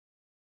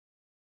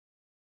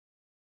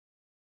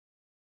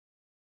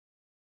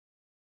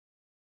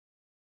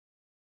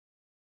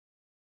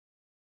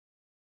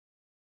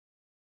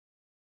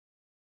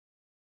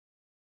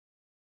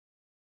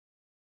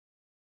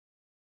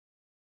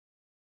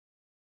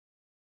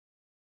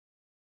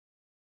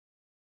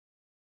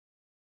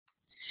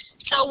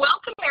So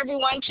welcome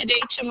everyone today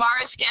to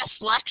Mara's guest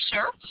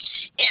lecture.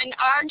 And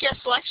our guest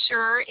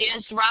lecturer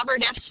is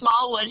Robert F.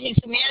 Smallwood. He's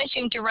the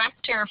Managing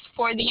Director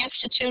for the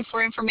Institute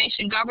for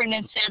Information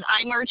Governance at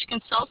iMerge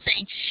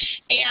Consulting.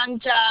 And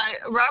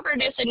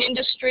Robert is an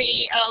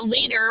industry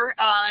leader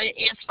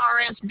as far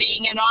as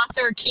being an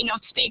author,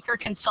 keynote speaker,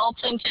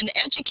 consultant, and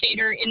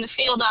educator in the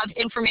field of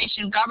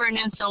information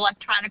governance,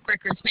 electronic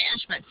records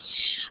management.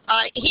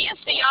 He is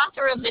the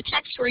author of the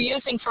text we're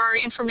using for our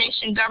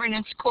information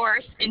governance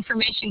course,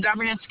 Information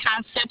Governance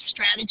Concepts,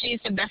 Strategies,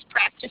 and Best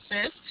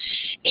Practices.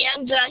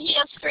 And he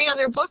has 3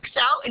 other books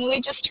out, and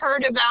we just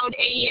heard about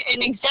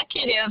an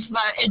executive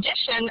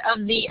edition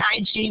of the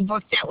IG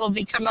book that will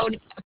be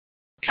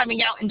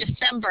coming out in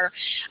December.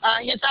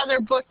 His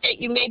other book that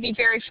you may be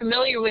very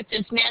familiar with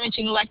is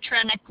Managing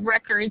Electronic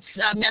Records,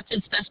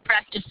 Methods, Best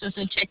Practices,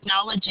 and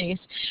Technologies.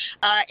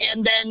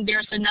 And then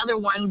there's another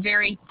one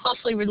very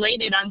closely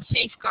related on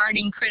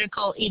safeguarding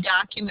critical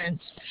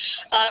e-documents.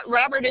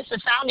 Robert is a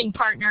founding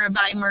partner of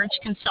iMerge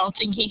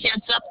Consulting. He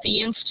heads up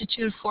the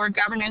Institute for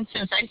Governance,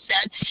 as I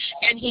said,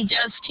 and he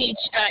does teach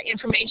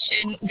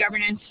information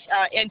governance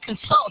and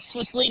consults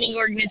with leading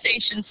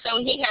organizations, so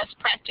he has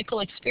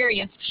practical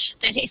experience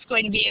that he's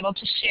going to be able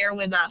to share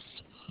with us.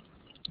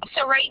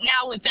 So right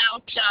now,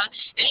 without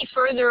any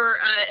further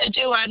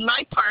ado on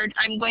my part,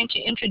 I'm going to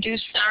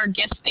introduce our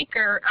guest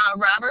speaker,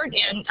 Robert,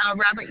 and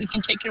Robert, you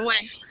can take it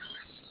away.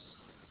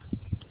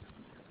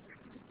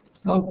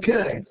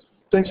 Okay,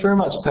 thanks very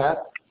much,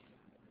 Pat.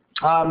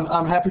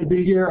 I'm happy to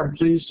be here. I'm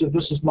pleased that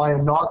this is my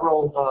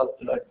inaugural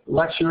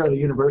lecture at the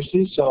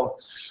university, so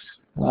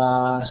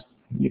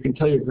you can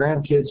tell your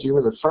grandkids you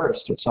were the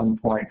first at some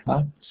point,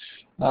 huh?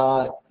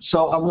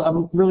 So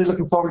I'm really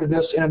looking forward to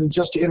this, and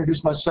just to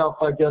introduce myself,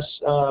 I guess,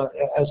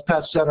 as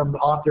Pat said, I'm the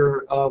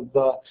author of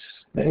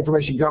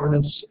Information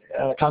Governance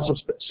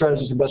Concepts,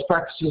 Strategies, and Best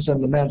Practices,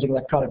 and the Managing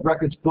Electronic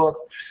Records book,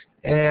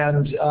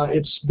 and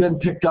it's been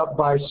picked up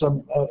by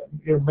some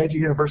major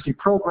university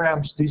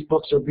programs. These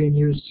books are being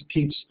used to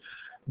teach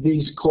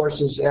these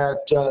courses at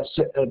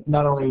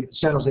not only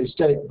San Jose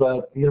State,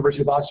 but the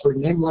University of Oxford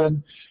in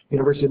England,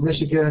 University of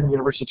Michigan,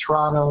 University of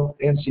Toronto,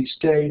 NC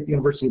State,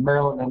 University of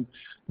Maryland, and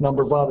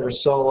number of others.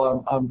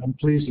 So I'm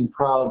pleased and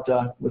proud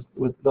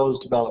with those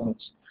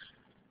developments.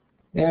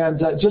 And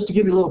just to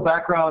give you a little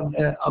background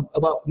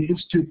about the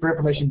Institute for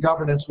Information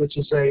Governance, which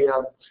is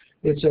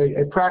it's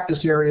a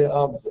practice area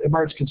of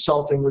iMerge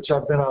Consulting, which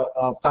I've been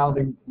a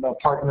founding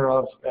partner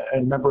of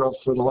and member of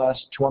for the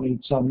last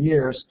 20-some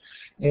years.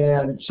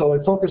 And so I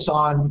focus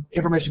on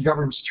information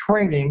governance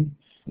training,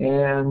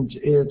 and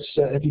it's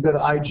if you go to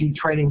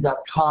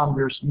igtraining.com,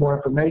 there's more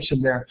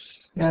information there.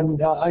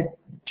 And I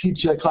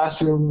teach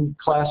classroom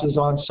classes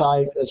on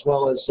site as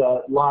well as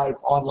live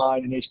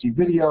online and HD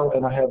video,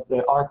 and I have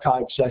the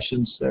archive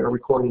sessions that are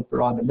recorded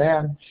for on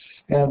demand.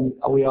 And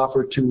we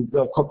offer to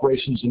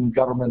corporations and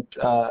government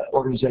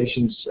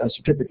organizations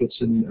certificates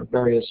in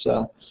various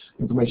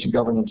information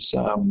governance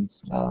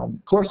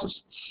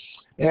courses.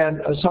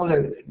 And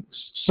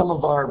some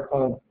of our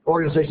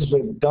organizations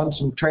we've done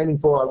some training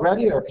for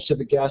already are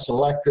Pacific Gas and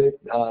Electric,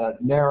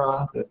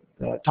 NARA,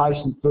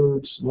 Tyson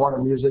Foods,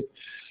 Warner Music,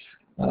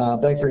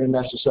 Bank for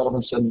International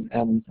Settlements,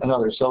 and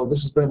others. So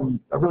this has been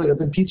I've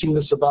been teaching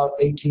this about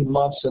 18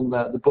 months, and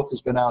the book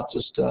has been out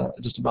just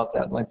about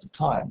that length of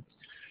time.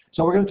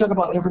 So we're going to talk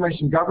about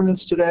information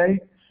governance today,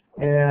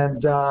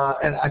 and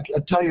I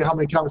tell you how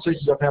many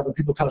conversations I've had when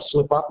people kind of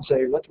slip up and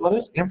say, "What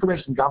is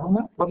information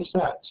government? What is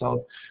that?"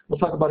 So we'll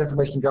talk about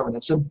information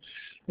governance. And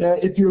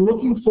if you're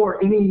looking for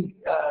any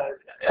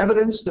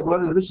evidence that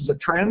whether this is a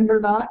trend or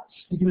not,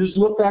 you can just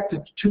look back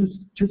to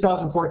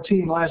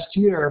 2014, last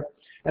year.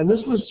 And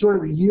this was sort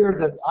of the year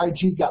that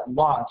IG got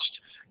launched.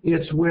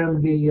 It's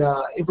when the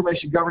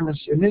Information Governance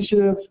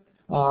Initiative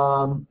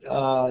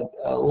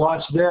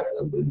launched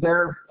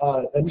their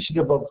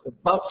initiative of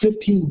about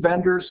 15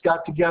 vendors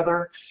got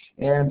together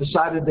and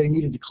decided they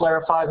needed to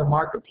clarify the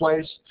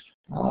marketplace,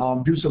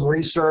 do some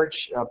research,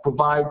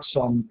 provide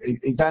some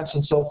events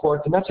and so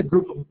forth. And that's a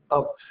group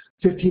of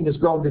 15 has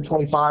grown to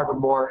 25 or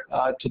more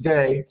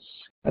today.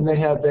 And they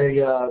have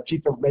a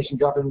Chief Information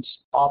Governance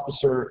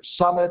Officer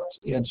Summit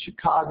in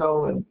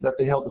Chicago, and that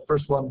they held the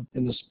first one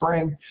in the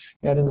spring.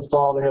 And in the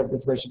fall, they have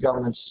Information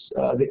Governance,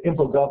 the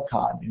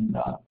InfoGovCon in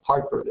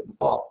Hartford in the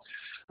fall.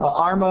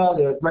 ARMA,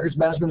 the Records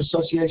Management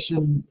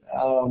Association,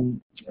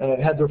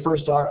 had their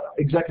first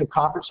executive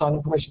conference on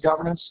information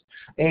governance.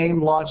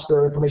 AIM launched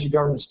their information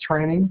governance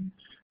training,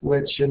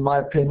 which in my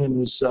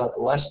opinion is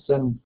less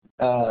than,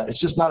 it's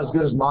just not as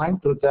good as mine,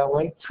 put it that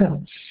way.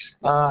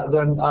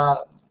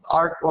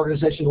 Our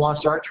organization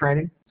launched our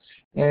training,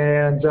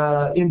 and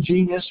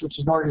Ingenious, which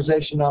is an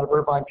organization out of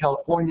Irvine,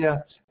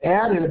 California,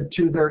 added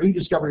to their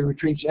e-discovery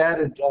retreats,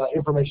 added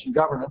information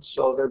governance,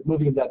 so they're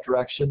moving in that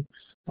direction.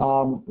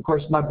 Of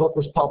course, my book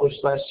was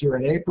published last year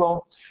in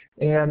April,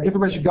 and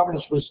information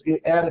governance was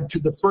added to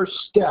the first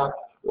step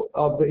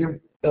of the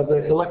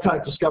the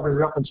electronic discovery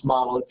reference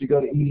model if you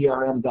go to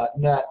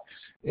edrm.net.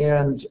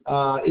 And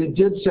it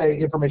did say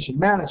information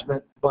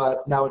management,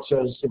 but now it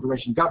says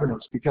information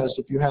governance, because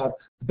if you have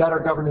better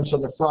governance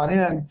on the front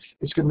end,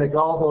 it's going to make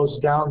all those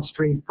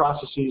downstream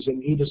processes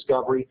in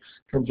e-discovery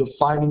in terms of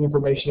finding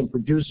information and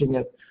producing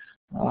it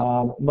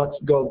much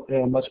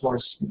more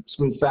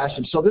smooth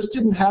fashion. So this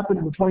didn't happen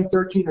in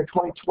 2013 or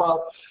 2012.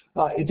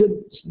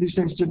 These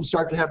things didn't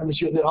start to happen this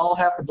year. They all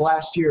happened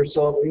last year.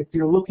 So if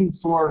you're looking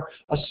for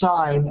a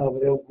sign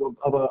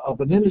of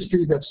an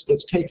industry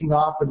that's taking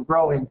off and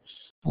growing,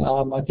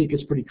 I think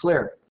it's pretty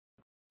clear.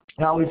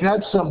 Now we've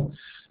had some,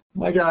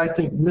 I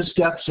think,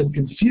 missteps and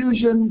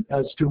confusion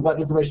as to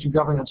what information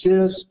governance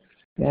is,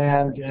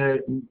 and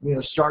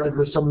started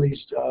with some of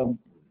these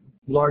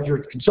larger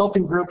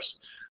consulting groups,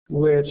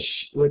 which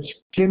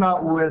came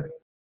out with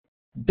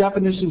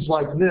definitions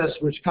like this,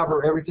 which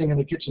cover everything in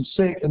the kitchen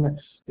sink, and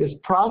it's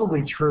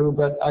probably true,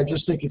 but I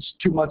just think it's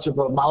too much of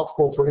a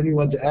mouthful for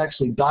anyone to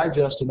actually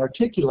digest and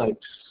articulate.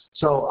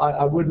 So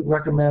I wouldn't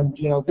recommend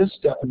this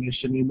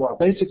definition anymore.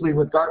 Basically,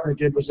 what Gartner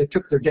did was they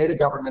took their data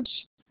governance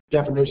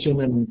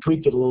definition and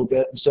tweaked it a little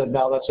bit and said,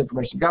 now that's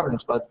information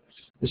governance. But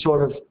it's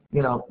sort of,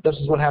 this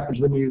is what happens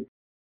when you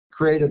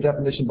create a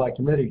definition by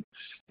committee.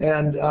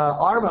 And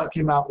ARMA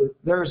came out with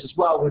theirs as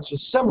well, which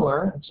is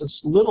similar. It's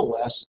a little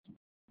less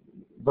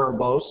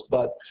verbose,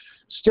 but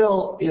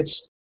still, it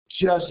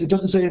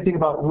doesn't say anything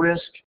about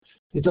risk.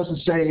 It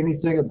doesn't say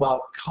anything about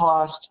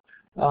cost.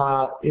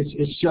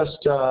 It's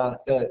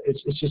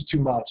just too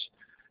much.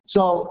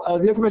 So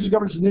the Information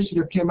Governance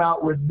Initiative came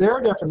out with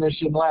their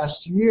definition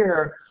last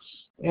year,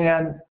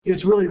 and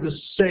it's really the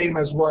same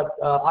as what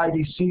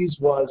IDC's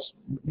was,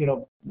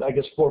 I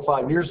guess 4 or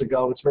 5 years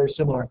ago. It's very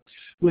similar,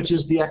 which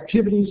is the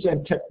activities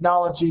and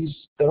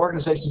technologies that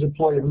organizations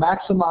employ to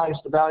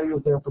maximize the value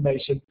of their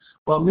information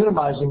while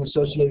minimizing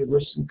associated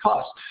risks and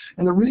costs.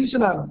 And the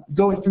reason I'm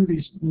going through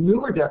these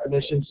newer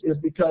definitions is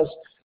because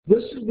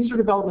these are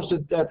developments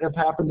that have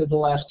happened in the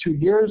last 2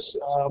 years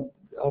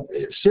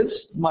since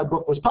my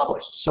book was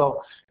published.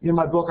 So in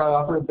my book, I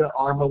offered the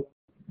ARMA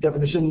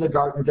definition, the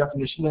Gartner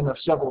definition, and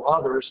several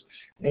others,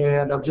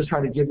 and I'm just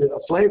trying to give you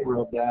a flavor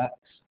of that.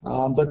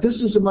 But this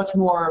is a much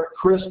more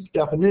crisp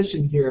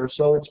definition here,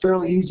 so it's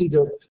fairly easy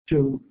to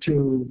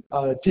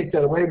take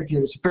that away with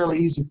you. It's a fairly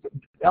easy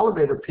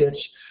elevator pitch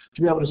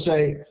to be able to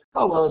say,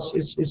 oh, well,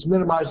 it's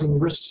minimizing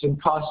risks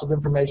and costs of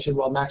information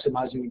while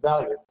maximizing the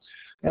value.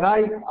 And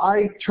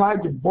I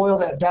tried to boil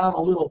that down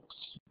a little,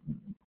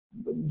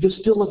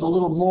 distill it a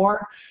little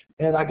more,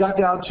 and I got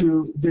down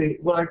to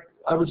what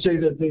I would say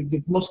that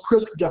the most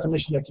crisp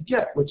definition I could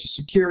get, which is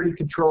security,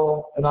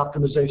 control, and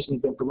optimization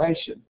of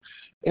information.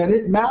 And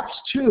it maps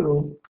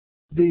to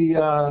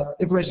the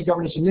Information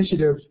Governance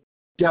Initiative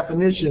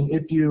definition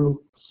if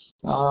you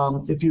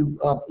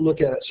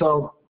look at it.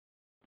 So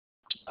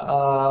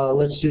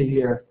let's see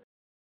here.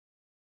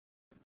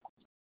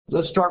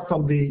 Let's start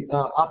from the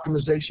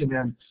optimization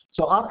end.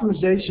 So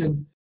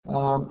optimization,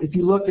 if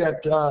you look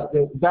at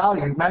the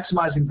value,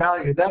 maximizing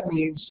value, that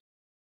means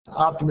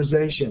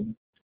optimization.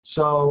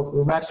 So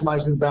we're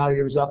maximizing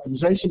value is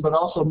optimization, but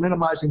also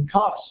minimizing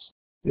costs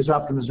is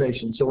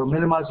optimization. So we're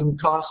minimizing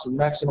costs and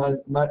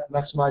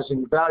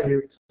maximizing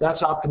value.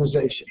 That's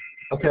optimization.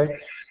 Okay,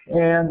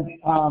 and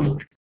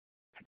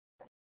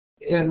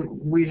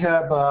we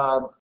have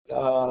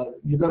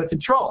you go to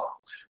control.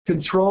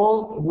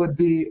 Control would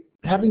be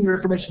having your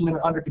information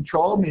under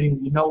control, meaning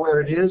you know where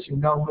it is, you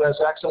know who has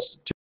access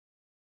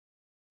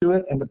to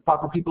it, and the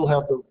proper people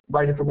have the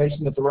right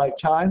information at the right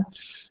time.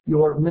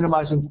 You're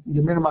minimizing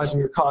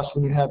your costs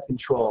when you have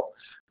control.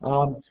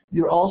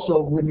 You're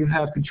also, when you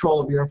have control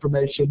of your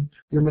information,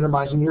 you're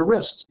minimizing your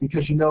risks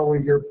because you know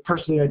where your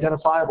personally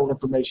identifiable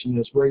information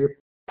is, where your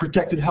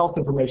protected health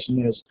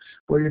information is,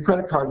 where your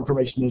credit card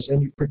information is,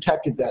 and you've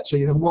protected that. So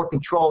you have more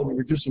control and you're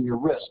reducing your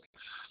risk.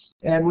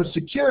 And with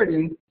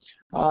security,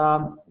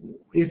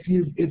 if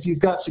you've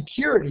got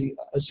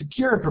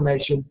secure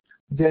information,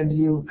 then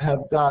you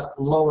have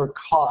got lower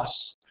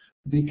costs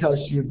because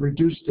you've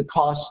reduced the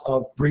cost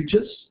of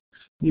breaches,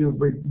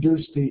 you've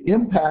reduced the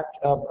impact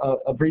of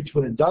a breach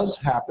when it does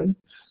happen,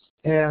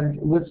 and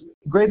with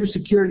greater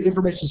security,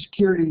 information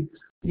security,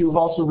 you've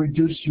also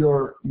reduced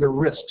your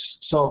risks.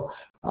 So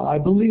I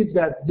believe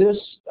that this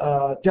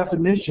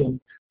definition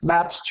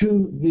maps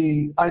to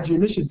the IG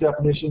Initiative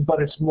definition,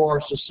 but it's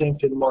more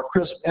succinct and more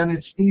crisp, and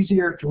it's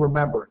easier to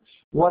remember.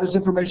 What is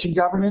information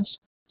governance?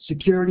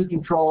 Security,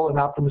 control, and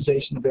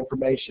optimization of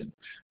information.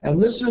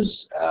 And this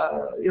is,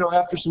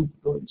 after some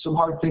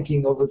hard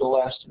thinking over the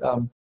last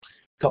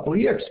couple of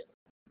years.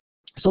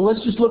 So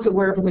let's just look at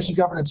where information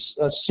governance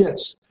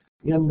sits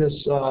in this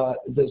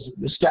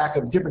stack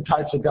of different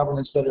types of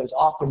governance that is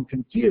often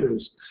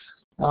confused.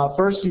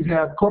 First, you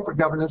have corporate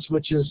governance,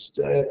 which has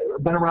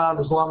been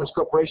around as long as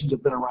corporations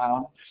have been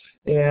around,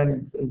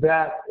 and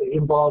that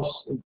involves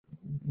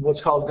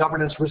what's called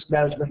governance, risk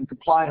management, and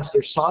compliance.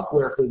 There's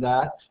software for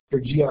that, for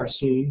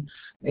GRC,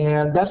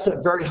 and that's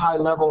at very high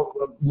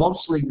level.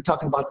 Mostly we're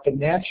talking about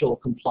financial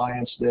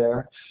compliance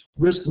there,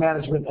 risk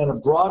management in a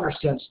broader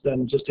sense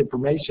than just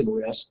information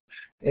risk,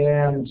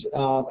 and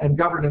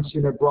governance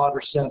in a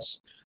broader sense.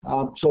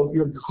 So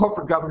your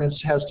corporate governance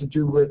has to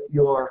do with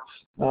your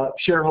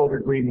shareholder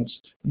agreements,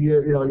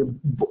 your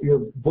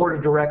board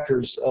of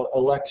directors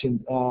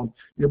election,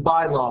 your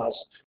bylaws,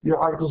 your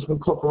articles of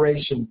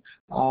incorporation,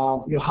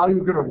 how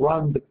you're going to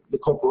run the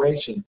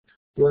corporation,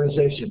 the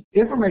organization.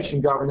 Information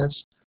governance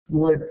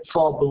would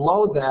fall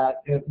below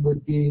that. It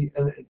would be,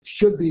 it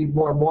should be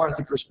more and more, I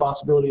think,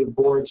 responsibility of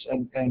boards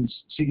and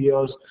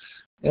CEOs,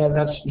 and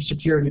that's the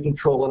security,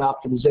 control, and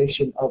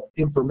optimization of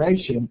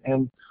information.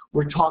 And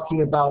we're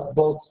talking about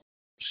both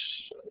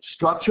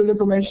structured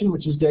information,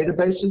 which is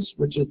databases,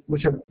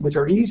 which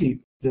are easy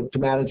to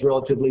manage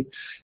relatively,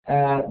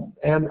 and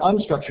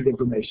unstructured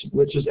information,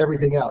 which is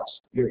everything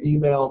else: your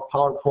email,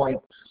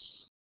 PowerPoint,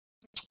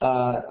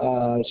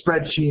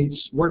 spreadsheets,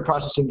 word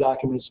processing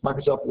documents,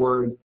 Microsoft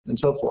Word, and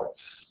so forth.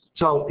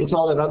 So it's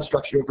all that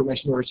unstructured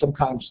information, or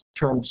sometimes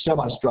termed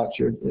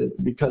semi-structured,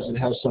 because it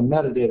has some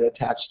metadata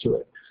attached to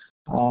it.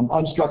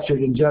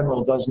 Unstructured in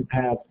general doesn't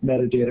have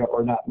metadata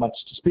or not much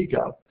to speak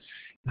of.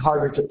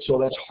 So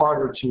that's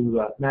harder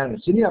to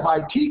manage. Then you have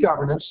IT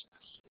governance,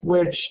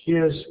 which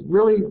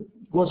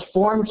was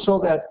formed so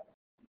that,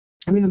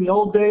 in the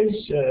old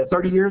days,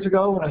 30 years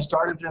ago when I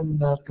started in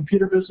the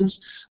computer business,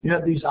 you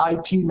had these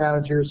IT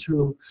managers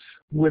who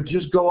would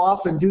just go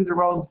off and do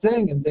their own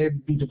thing, and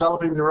they'd be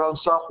developing their own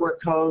software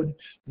code.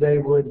 They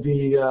would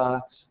be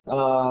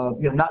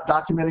not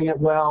documenting it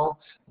well.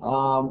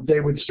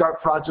 They would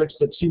start projects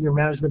that senior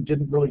management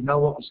didn't really know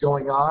what was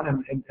going on,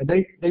 and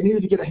they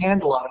needed to get a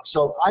handle on it.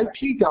 So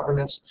IT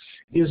governance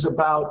is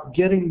about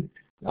getting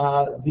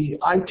the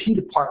IT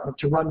department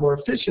to run more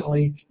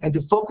efficiently and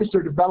to focus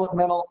their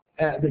development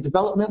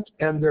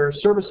and their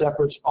service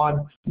efforts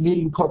on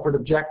meeting corporate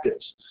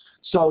objectives.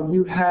 So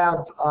you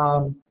have,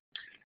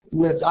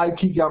 with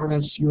IT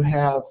governance, you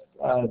have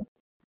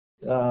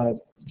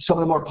some of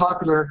the more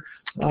popular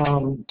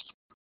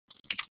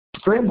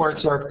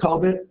frameworks are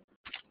COVID,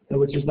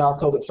 which is now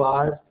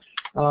COVID-5,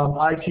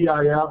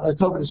 ITIL.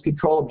 COVID is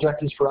Control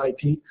Objectives for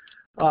IT.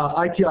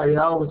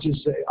 ITIL, which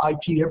is the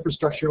IT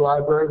infrastructure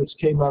library, which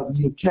came out of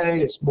the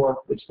UK. It's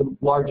the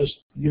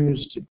largest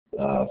used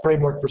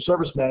framework for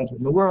service management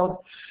in the world.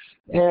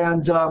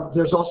 And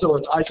there's also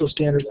an ISO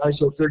standard,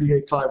 ISO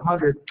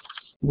 38500,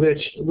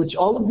 which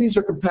all of these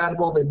are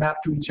compatible. They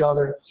map to each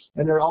other,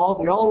 and they all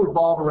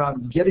revolve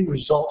around getting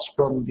results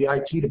from the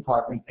IT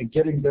department and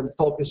getting them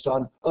focused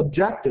on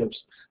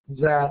objectives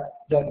that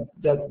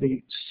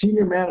the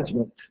senior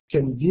management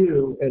can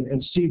view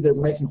and see they're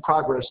making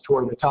progress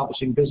toward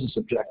accomplishing business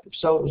objectives.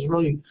 So it was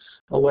really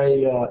a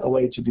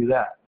way to do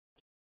that.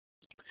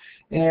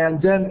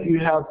 And then you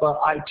have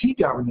IT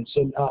governance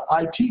and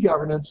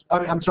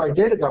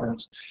data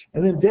governance.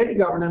 And then data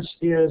governance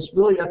is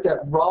really at that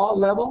raw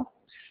level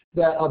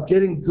of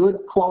getting good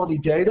quality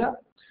data.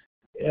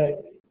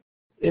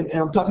 And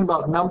I'm talking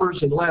about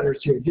numbers and letters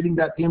here, getting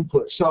that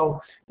input.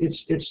 So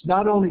it's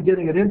not only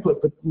getting an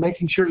input, but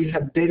making sure you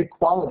have data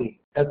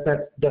quality at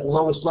that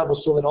lowest level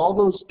so that all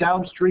those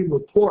downstream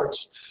reports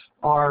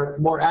are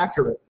more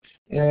accurate.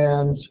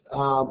 And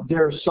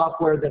there's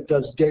software that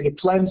does data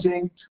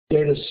cleansing,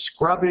 data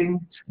scrubbing,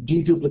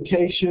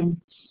 deduplication.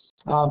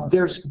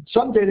 There's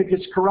some data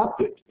gets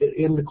corrupted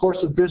in the course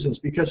of business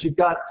because you've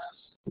got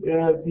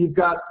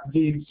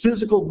the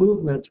physical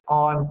movement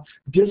on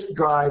disk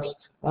drives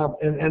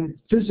and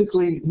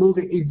physically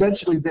moving.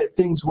 Eventually,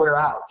 things wear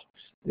out.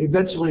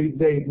 Eventually,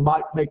 they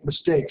might make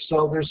mistakes.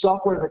 So there's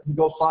software that can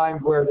go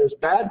find where there's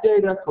bad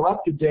data,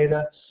 corrupted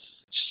data,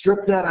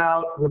 strip that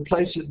out,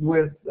 replace it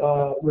with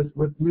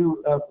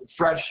new,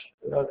 fresh,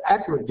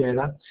 accurate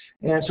data.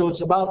 And so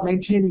it's about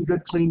maintaining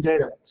good, clean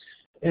data.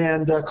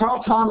 And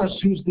Carl Thomas,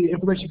 who's the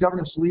information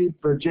governance lead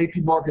for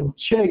JP Morgan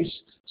Chase,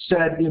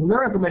 said in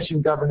their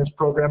information governance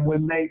program,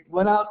 when they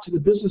went out to the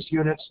business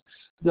units,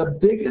 the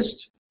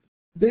biggest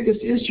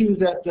issue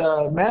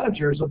that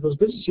managers of those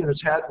business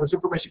units had was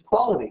information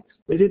quality.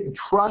 They didn't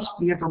trust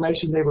the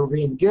information they were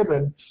being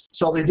given,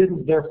 so they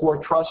didn't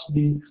therefore trust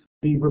the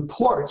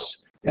reports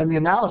and the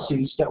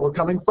analyses that were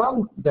coming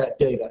from that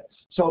data.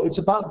 So it's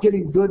about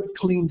getting good,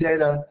 clean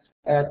data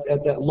at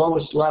that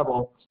lowest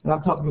level. And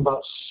I'm talking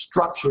about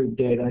structured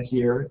data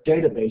here,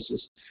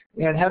 databases,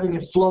 and having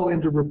it flow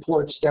into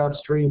reports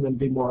downstream and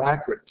be more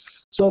accurate.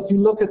 So if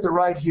you look at the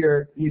right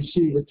here, you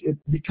see it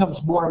becomes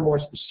more and more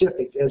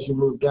specific as you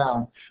move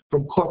down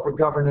from corporate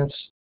governance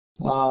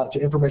to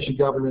information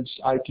governance,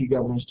 IT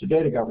governance, to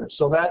data governance.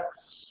 So that,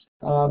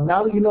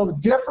 now that you know the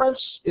difference,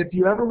 if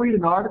you ever read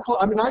an article,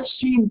 I've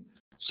seen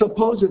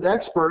supposed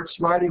experts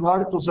writing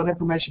articles on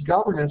information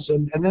governance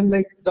and then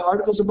make the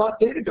articles about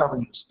data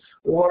governance.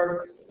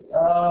 Or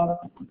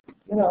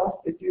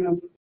if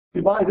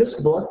you buy this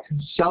book,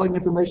 Selling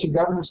Information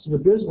Governance to the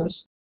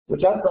Business,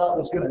 which I thought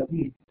was going to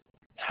be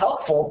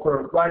helpful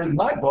for writing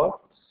my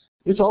book,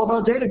 it's all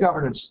about data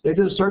governance. They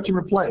did a search and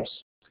replace.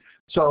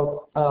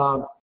 So,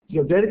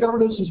 data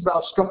governance is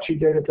about structured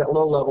data at that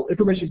low level.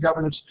 Information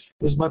governance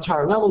is much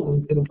higher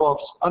level. It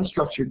involves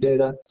unstructured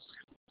data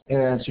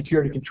and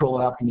security control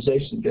and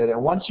optimization data.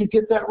 And once you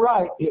get that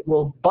right, it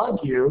will bug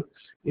you.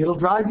 It'll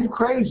drive you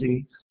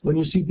crazy when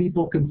you see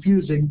people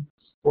confusing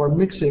or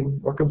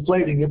mixing or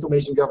conflating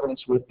information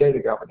governance with data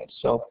governance.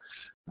 So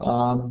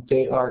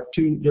they are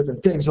two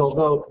different things,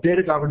 although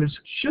data governance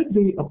should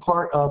be a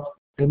part of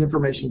an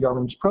information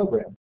governance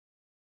program.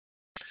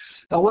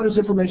 Now, what is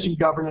information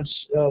governance?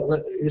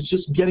 It's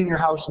just getting your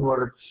house in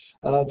order.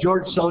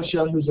 George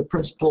Sosha, who's a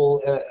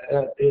principal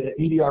at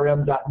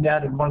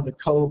EDRM.net and one of the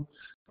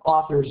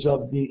co-authors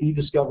of the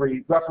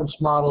eDiscovery reference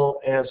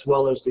model as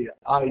well as the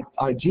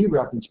IG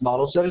reference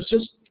model, said it's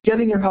just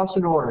getting your house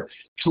in order,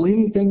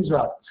 cleaning things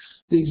up.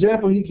 The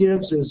example he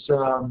gives is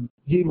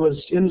he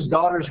was in his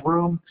daughter's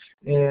room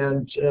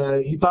and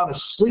he found a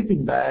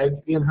sleeping bag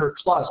in her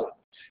closet.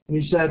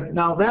 And he said,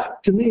 now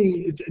that, to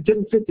me, it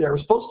didn't fit there. It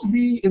was supposed to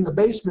be in the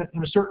basement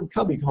in a certain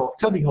cubby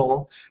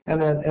hole.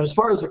 And then as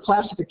far as the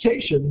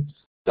classification,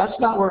 that's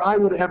not where I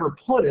would ever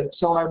put it,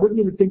 so I wouldn't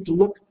even think to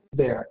look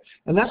there.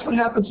 And that's what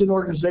happens in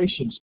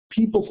organizations.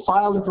 People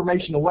file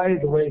information away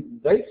the way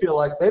they feel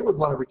like they would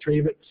want to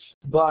retrieve it,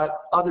 but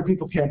other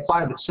people can't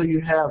find it. So you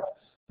have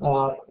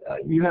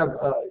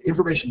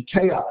information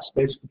chaos,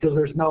 basically, because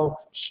there's no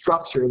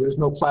structure, there's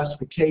no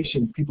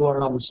classification, people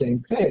aren't on the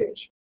same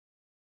page.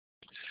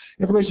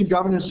 Information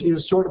governance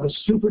is sort of a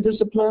super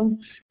discipline.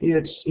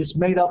 It's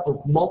made up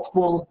of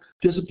multiple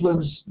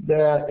disciplines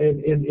that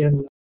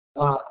in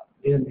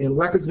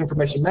records and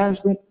information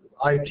management,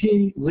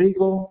 IT,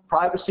 legal,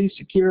 privacy,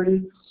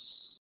 security,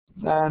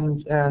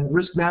 and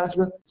risk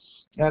management,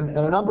 and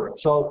a number.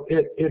 So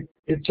it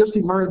just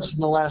emerged in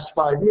the last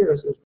 5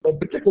 years,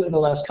 particularly in the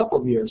last couple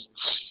of years.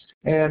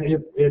 And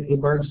it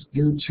emerged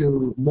due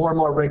to more and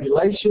more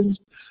regulations,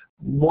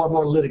 more and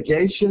more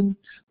litigation,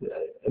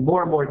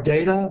 more and more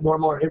data, more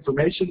and more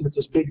information. With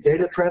this big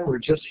data trend, we're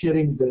just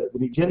hitting the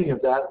beginning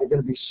of that. They're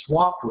going to be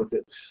swamped with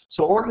it.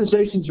 So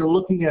organizations are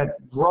looking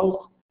at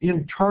growth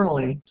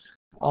internally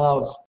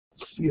of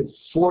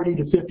 40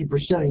 to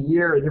 50% a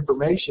year in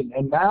information.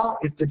 And now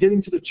if they're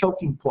getting to the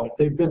choking point,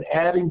 they've been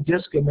adding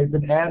disk and they've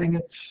been adding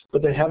it,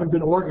 but they haven't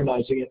been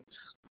organizing it.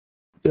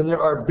 Then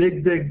there are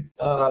big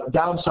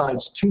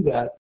downsides to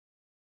that.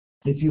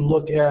 If you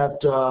look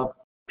at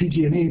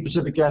PG&E,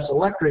 Pacific Gas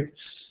Electric,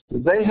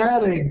 they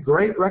had a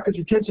great records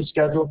retention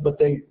schedule, but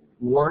they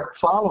weren't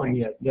following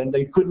it, and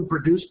they couldn't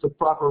produce the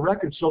proper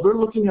records. So they're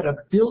looking at $1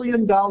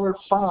 billion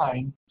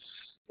fine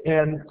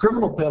and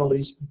criminal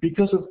penalties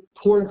because of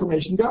poor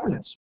information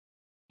governance.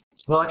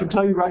 Well, I can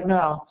tell you right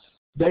now,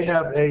 they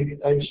have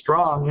a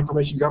strong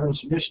information governance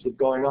initiative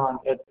going on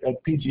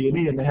at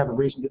PG&E, and they have a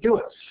reason to do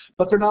it.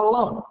 But they're not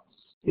alone.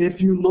 If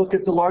you look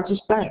at the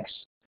largest banks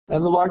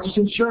and the largest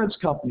insurance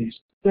companies,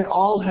 they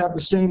all have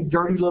the same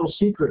dirty little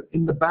secret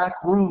in the back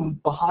room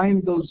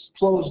behind those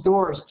closed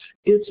doors.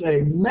 It's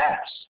a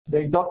mess.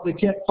 They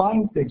can't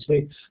find things.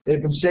 They've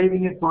been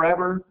saving it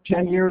forever,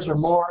 10 years or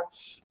more.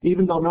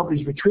 Even though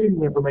nobody's retrieving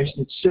the information,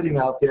 it's sitting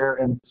out there,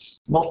 and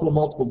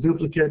multiple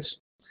duplicates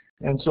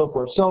and so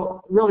forth.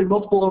 So really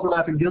multiple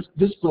overlapping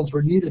disciplines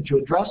were needed to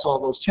address all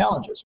those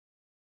challenges.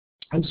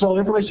 And so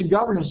information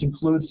governance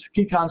includes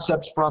key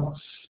concepts from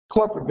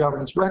corporate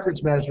governance,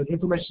 records management,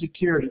 information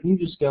security,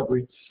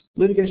 e-discovery,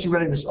 litigation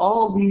readiness,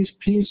 all these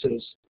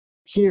pieces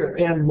here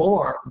and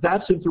more.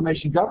 That's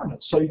information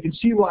governance. So you can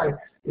see why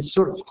it's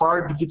sort of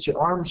hard to get your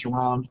arms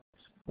around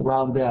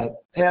that.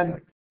 And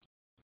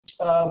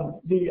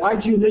the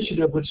IG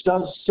initiative, which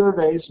does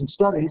surveys and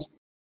studies,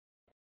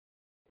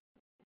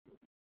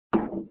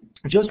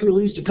 just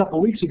released a couple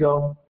weeks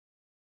ago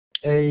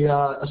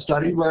a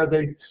study where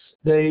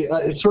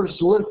it sort of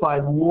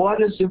solidified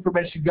what is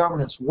information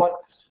governance,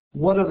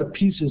 what are the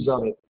pieces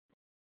of it.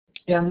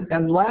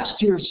 And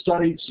last year's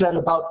study said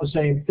about the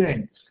same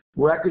thing.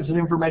 Records and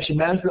information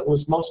management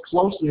was most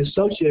closely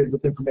associated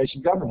with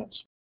information governance.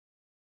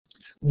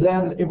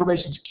 Then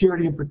information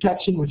security and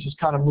protection, which has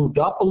kind of moved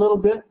up a little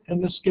bit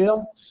in the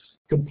scale.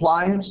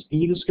 Compliance,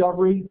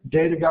 e-discovery,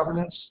 data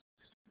governance,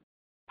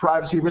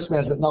 privacy, risk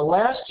management. Now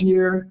last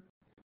year,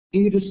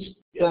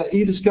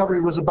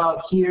 e-discovery was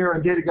about here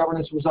and data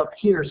governance was up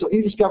here. So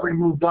e-discovery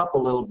moved up a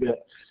little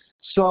bit.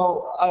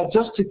 So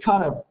just to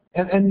kind of,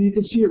 and you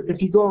can see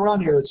if you go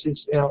around here,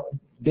 it's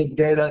big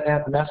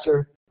data,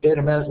 master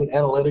data management,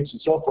 analytics,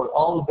 and so forth,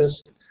 all of this.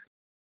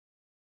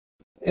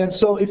 And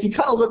so if you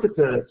kind of look at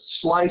the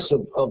slice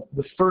of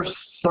the first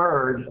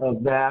third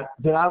of that,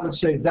 then I would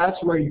say that's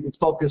where you can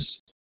focus.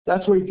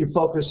 That's where you can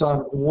focus on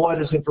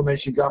what is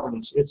information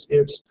governance. It's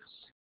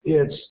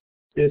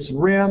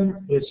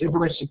RIM, it's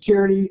information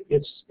security,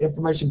 it's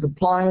information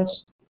compliance,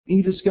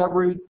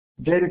 e-discovery,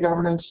 data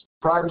governance,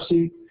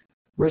 privacy,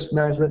 risk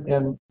management,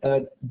 and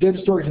data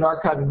storage and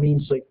archiving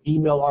means like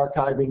email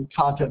archiving,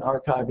 content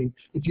archiving.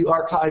 If you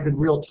archive in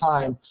real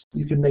time,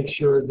 you can make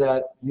sure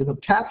that you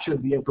have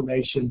captured the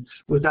information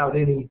without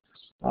any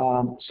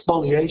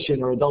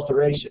spoliation or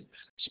adulteration.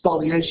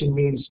 Spoliation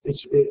means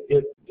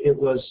the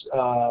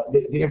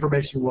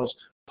information was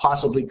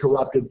possibly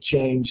corrupted,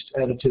 changed,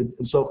 edited,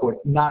 and so forth,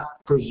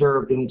 not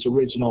preserved in its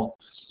original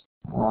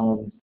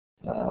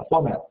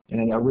format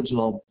and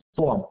original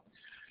form.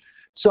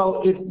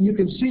 So if you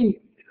can see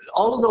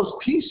all of those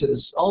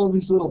pieces, all of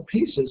these little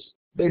pieces,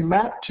 they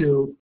map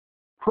to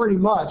pretty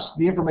much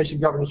the information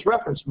governance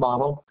reference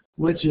model,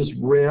 which is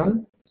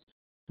RIM,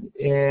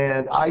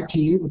 and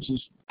IT, which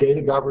is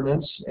data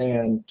governance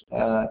and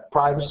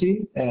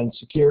privacy and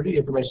security,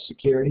 information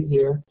security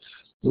here,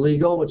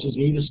 legal, which is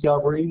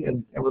e-discovery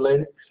and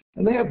related,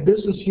 and they have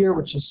business here,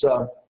 which is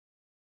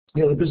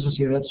the business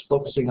units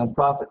focusing on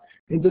profit.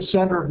 In the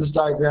center of this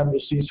diagram,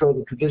 you'll see sort of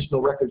the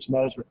traditional records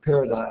management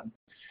paradigm.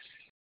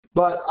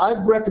 But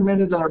I've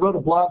recommended that I wrote a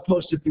blog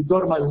post. If you go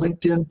to my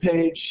LinkedIn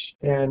page,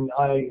 and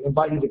I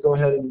invite you to go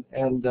ahead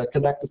and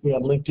connect with me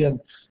on LinkedIn,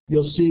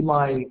 you'll see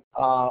my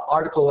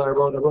article that I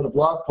wrote. I wrote a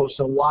blog post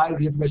on why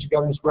the information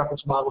governance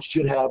reference model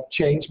should have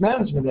change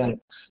management in it.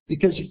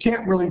 Because you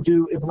can't really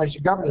do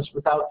information governance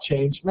without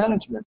change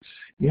management.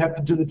 You have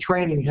to do the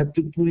training, you have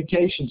to do the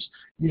communications,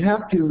 you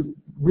have to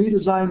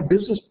redesign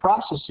business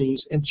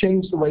processes and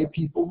change the way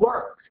people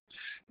work.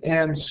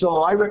 And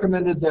so I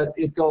recommended that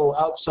it go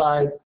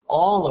outside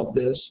all of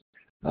this.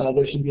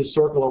 There should be a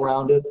circle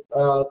around it.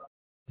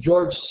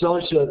 George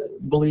Socha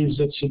believes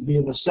it should be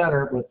in the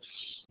center, but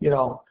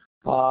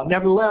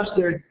nevertheless,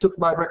 they took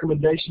my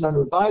recommendation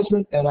under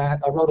advisement, and I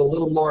wrote a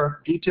little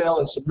more detail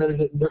and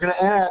submitted it. And they're going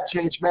to add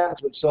change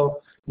management,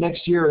 so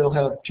next year it'll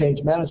have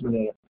change management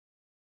in it.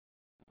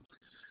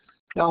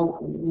 Now,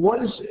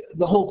 what is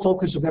the whole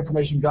focus of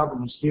information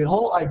governance? The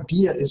whole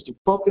idea is to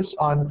focus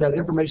on that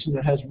information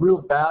that has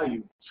real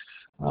value.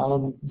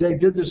 They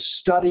did this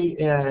study,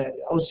 and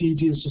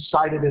OCEG is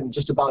cited in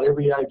just about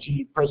every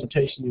IG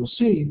presentation you'll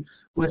see,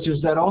 which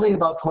is that only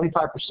about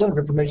 25% of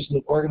information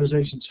that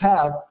organizations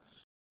have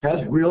has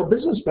real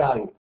business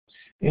value.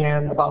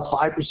 And about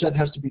 5%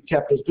 has to be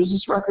kept as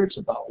business records,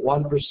 about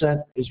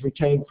 1% is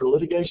retained for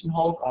litigation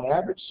hold on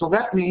average. So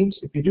that means,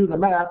 if you do the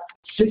math,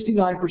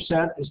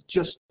 69% is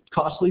just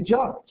costly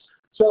junk.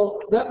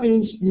 So that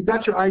means you've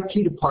got your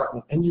IT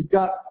department, and you've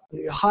got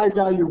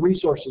high-value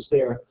resources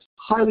there,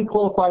 highly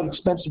qualified,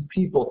 expensive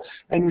people,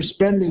 and you're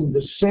spending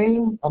the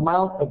same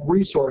amount of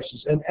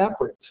resources and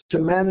effort to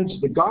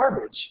manage the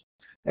garbage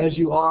as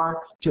you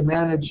are to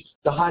manage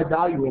the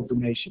high-value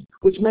information,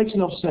 which makes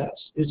no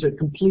sense. It's a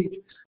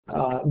complete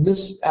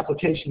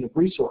misapplication of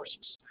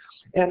resources.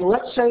 And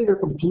let's say they're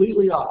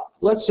completely off.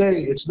 Let's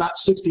say it's not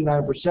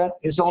 69%,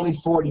 it's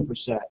only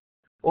 40%.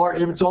 Or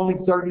if it's only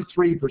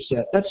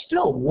 33%, that's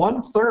still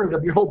 1/3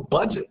 of your whole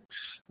budget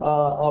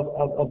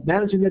of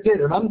managing the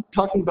data. And I'm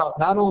talking about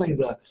not only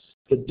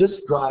the disk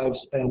drives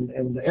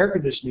and the air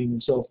conditioning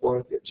and so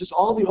forth, it's just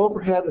all the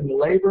overhead and the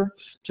labor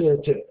to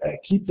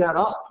keep that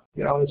up.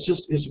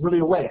 It's really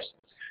a waste.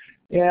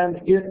 And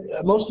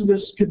most of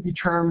this could be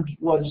termed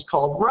what is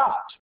called rot.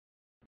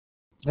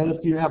 And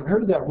if you haven't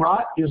heard of that,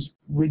 rot is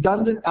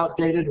redundant,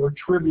 outdated, or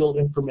trivial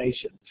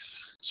information.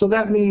 So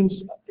that means,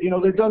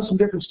 they've done some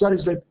different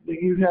studies that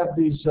you have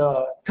these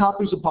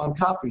copies upon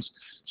copies,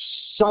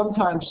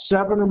 sometimes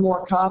 7 or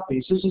more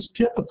copies. This is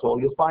typical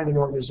you'll find in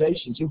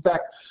organizations. In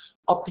fact,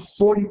 up to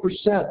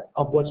 40%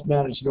 of what's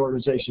managed in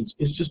organizations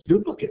is just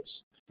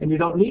duplicates. And you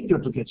don't need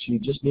duplicates. You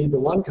just need the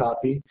one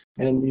copy,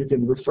 and you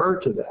can refer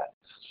to that.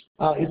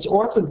 It's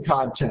orphan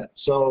content,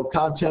 so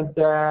content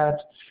that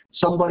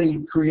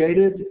somebody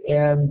created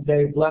and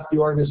they've left the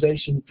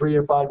organization 3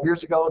 or 5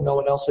 years ago and no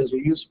one else has a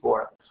use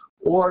for it.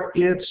 Or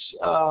it's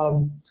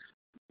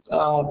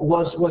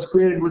was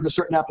created with a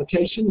certain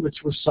application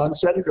which was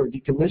sunsetted or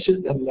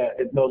decommissioned and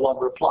it no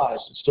longer applies.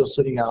 It's still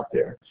sitting out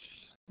there.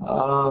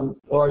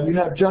 Or you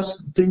have just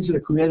things that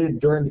are created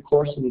during the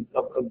course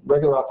of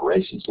regular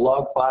operations,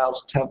 log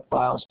files, temp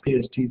files,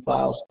 PST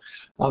files.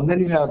 Then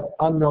you have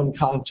unknown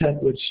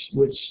content, which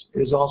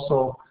is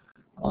also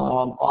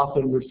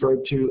often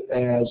referred to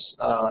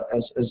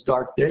as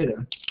dark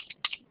data,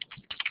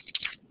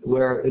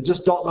 where it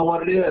just don't know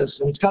what it is.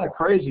 And it's kind of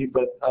crazy,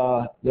 but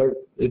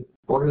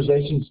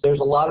organizations, there's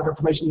a lot of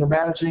information they're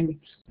managing.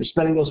 They're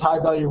spending those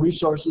high-value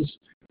resources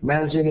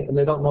managing it, and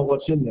they don't know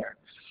what's in there.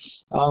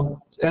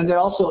 And they're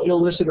also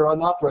illicit or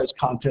unauthorized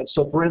content.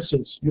 So, for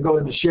instance, you go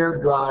into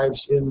shared drives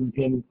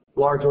in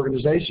large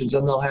organizations,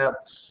 and they'll have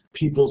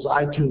people's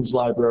iTunes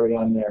library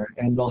on there,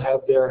 and they'll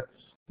have their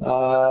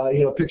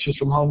pictures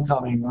from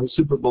homecoming or the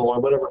Super Bowl or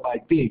whatever it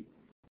might be.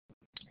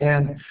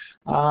 And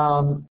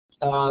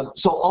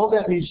so all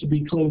that needs to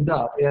be cleaned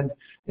up.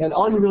 And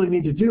all you really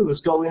need to do is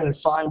go in and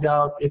find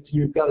out if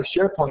you've got a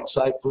SharePoint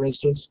site, for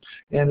instance,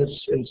 and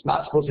it's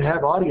not supposed to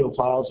have audio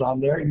files on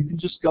there. You can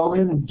just go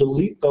in and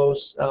delete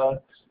those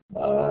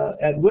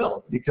at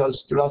will,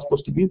 because they're not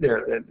supposed to be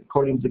there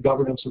according to the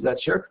governance of that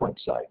SharePoint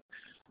site.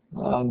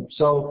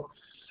 So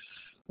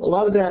a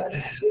lot of that,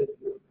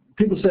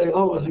 people say,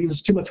 oh,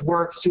 it's too much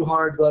work, it's too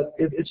hard, but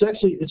it's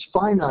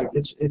finite,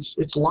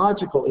 it's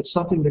logical, it's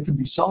something that can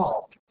be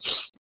solved.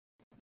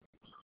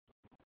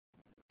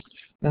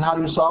 And how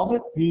do you solve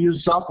it? You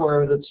use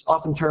software that's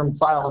often termed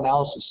file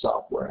analysis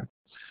software.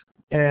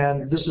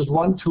 And this is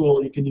one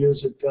tool you can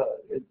use.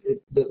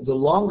 The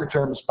longer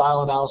term is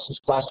file analysis,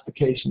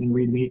 classification, and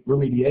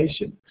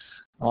remediation.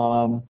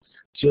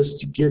 Just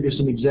to give you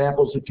some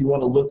examples, if you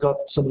want to look up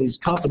some of these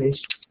companies,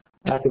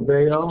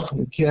 Acaveo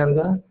in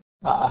Canada.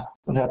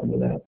 What happened to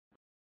that?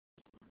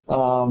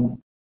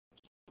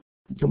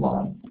 Come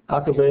on,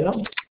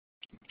 Acaveo,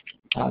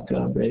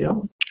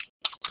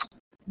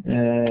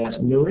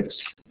 Nuix,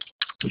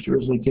 which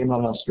originally came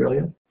out of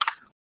Australia.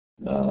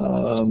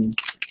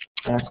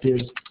 Active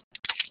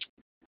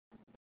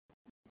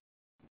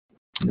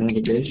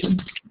navigation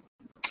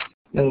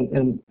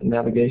and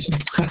navigation.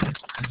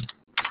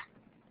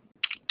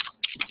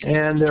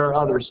 And there are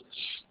others,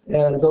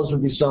 and those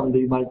would be some that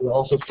you might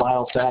also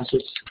file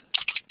facets.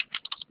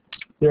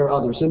 There are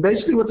others, and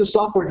basically what the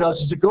software does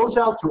is it goes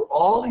out through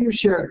all of your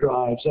shared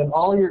drives and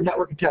all your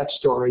network attached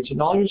storage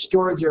and all your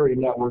storage area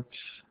network,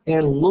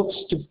 and looks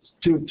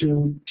to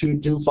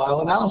do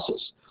file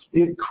analysis.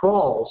 It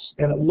crawls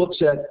and it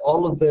looks at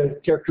all of the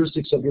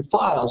characteristics of your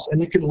files,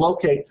 and it can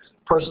locate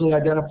personally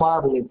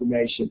identifiable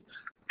information,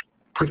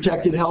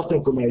 protected health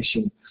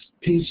information,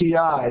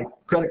 PCI,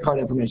 credit card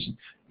information.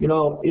 You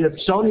know, if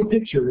Sony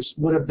Pictures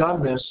would have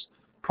done this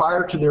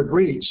prior to their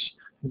breach,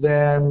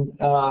 then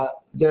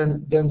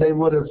they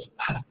would have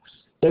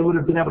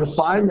been able to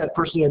find that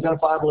personally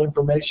identifiable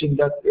information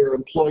that their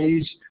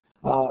employees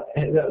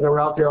that were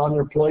out there on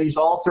their employees.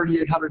 All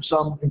 3,800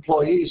 some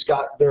employees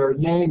got their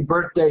name,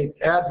 birth date,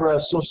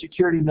 address, social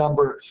security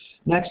number,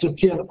 next of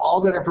kin.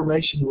 All that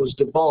information was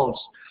divulged.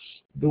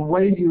 The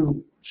way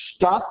you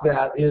stop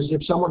that is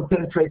if someone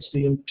penetrates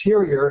the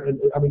interior,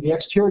 the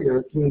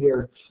exterior through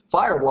their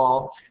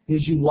firewall,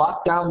 is you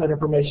lock down that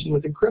information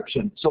with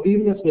encryption. So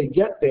even if they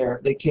get there,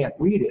 they can't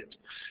read it,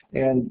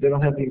 and they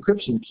don't have the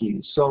encryption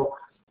keys. So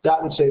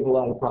that would save a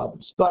lot of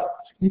problems. But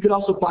you could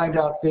also find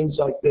out things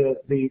like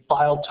the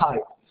file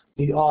type,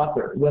 the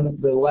author, when it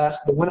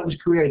was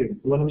created,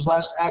 when it was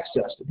last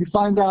accessed. If you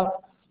find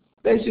out,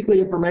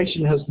 basically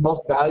information has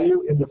most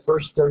value in the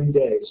first 30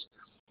 days.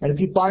 And if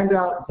you find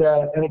out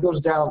that, and it goes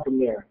down from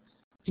there,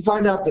 if you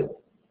find out that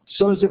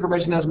some of this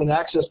information hasn't been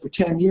accessed for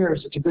 10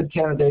 years, it's a good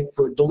candidate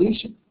for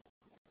deletion.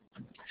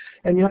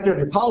 And you have to have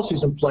your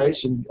policies in place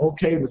and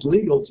okay with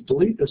legal to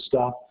delete this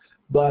stuff,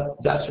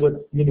 but that's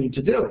what you need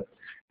to do.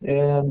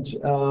 And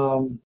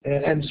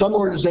some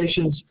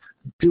organizations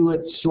do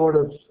it sort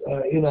of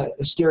in a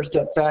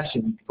stair-step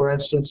fashion. For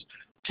instance,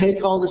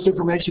 take all this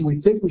information we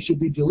think we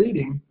should be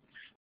deleting,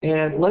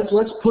 and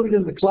let's put it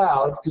in the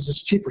cloud because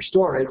it's cheaper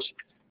storage.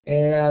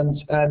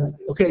 And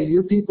okay,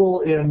 you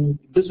people in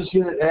business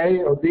unit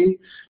A or B,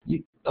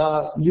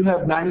 you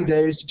have 90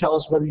 days to tell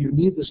us whether you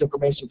need this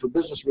information for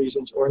business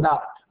reasons or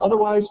not.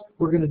 Otherwise,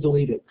 we're going to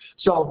delete it.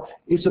 So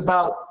it's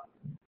about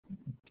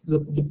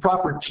the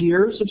proper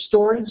tiers of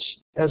storage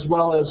as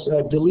well as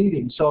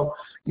deleting. So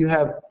you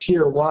have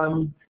tier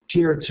 1,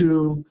 tier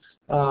 2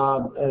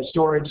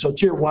 storage. So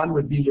tier 1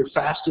 would be your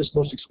fastest,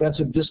 most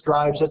expensive disk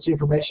drives. That's the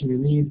information you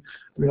need,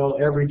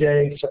 every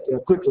day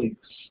quickly.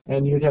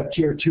 And you'd have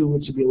tier 2,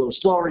 which would be a little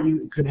slower.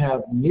 You could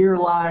have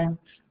nearline,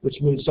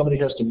 which means somebody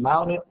has to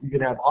mount it. You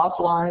could have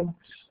offline.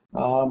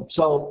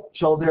 So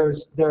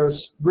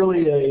there's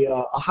really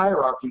a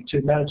hierarchy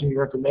to managing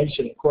your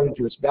information according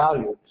to its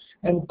value.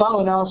 And file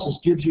analysis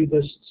gives you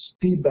this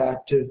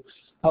feedback to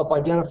help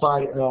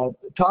identify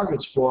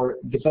targets for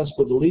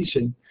defensible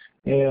deletion,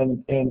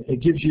 and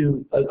it gives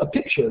you a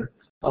picture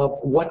of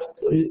what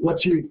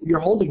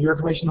your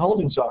information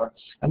holdings are.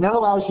 And that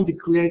allows you to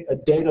create a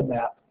data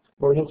map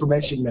or an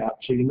information map,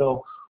 so you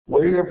know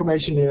where your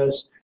information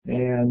is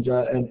and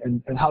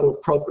how to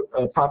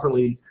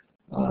properly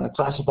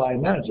classify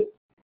and manage it.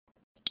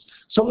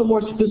 Some of the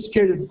more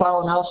sophisticated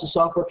file analysis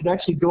software can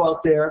actually go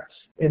out there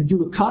and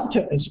do a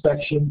content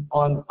inspection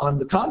on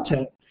the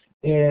content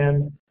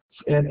and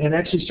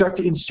actually start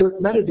to insert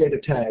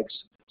metadata tags.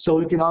 So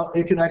it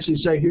can actually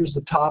say, here's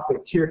the topic,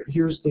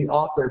 here's the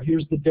author,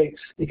 here's the date.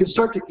 It can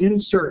start to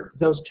insert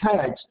those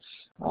tags.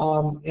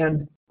 One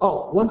thing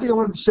I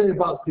wanted to say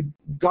about the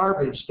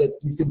garbage that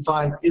you can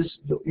find is,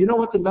 you know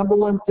what the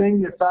 #1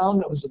 thing they found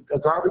that was a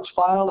garbage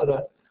file at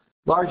a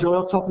large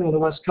oil company on the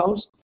West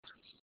Coast?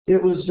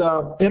 It was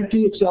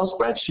empty Excel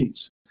spreadsheets.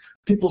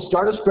 People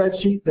start a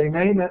spreadsheet, they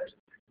name it,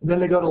 and then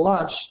they go to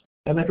lunch,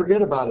 and they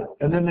forget about it.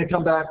 And then they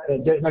come back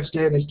the next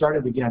day and they start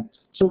it again.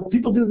 So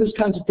people do these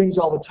kinds of things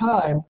all the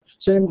time,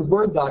 same with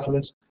Word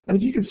documents. And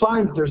if you can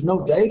find that there's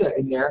no data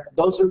in there,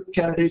 those are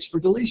candidates for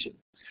deletion.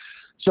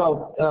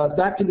 So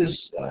back to this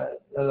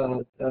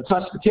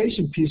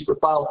classification piece for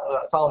file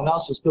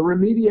analysis. The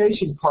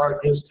remediation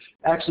part is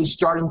actually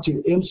starting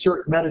to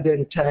insert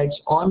metadata tags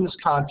on this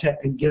content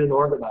and get it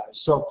organized.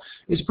 So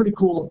it's pretty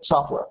cool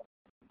software.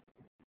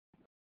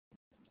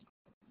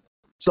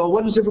 So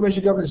what does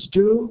information governance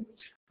do?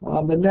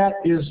 The net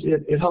is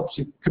it helps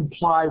you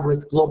comply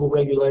with global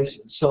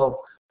regulations.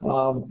 So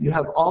you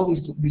have all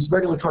these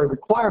regulatory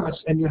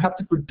requirements, and you have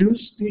to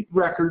produce the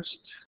records,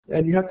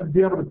 and you have to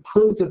be able to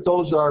prove that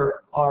those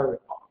are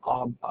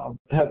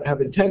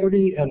have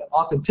integrity and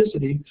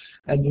authenticity,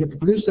 and you have to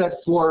produce that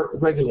for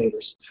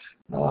regulators.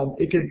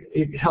 It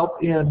can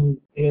help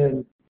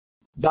in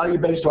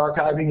value-based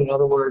archiving. In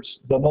other words,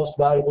 the most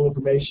valuable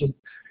information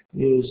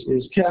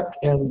is kept,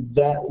 and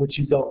that which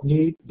you don't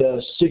need,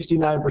 the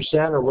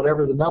 69% or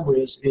whatever the number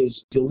is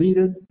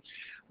deleted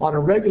on a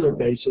regular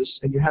basis,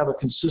 and you have a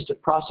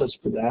consistent process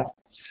for that.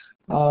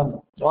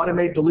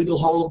 Automate the legal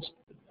hold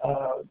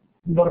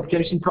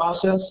notification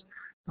process.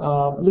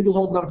 Legal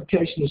hold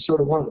notification is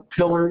sort of one of the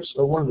pillars,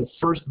 or one of the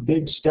first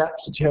big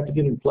steps that you have to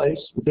get in place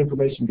with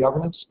information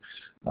governance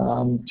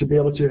to be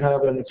able to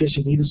have an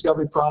efficient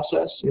e-discovery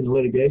process in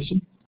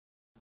litigation.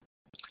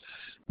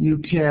 You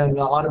can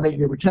automate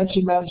your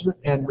retention management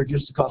and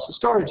reduce the cost of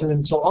storage. And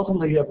then so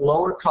ultimately you have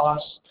lower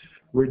costs,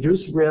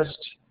 reduced risk,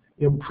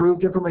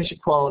 improved information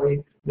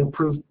quality,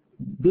 improved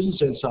business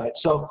insight.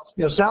 So,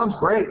 sounds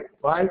great,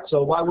 right?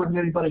 So why wouldn't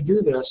anybody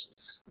do this?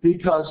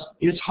 Because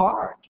it's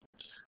hard.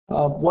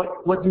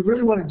 What you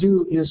really want to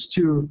do is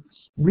to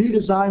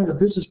redesign the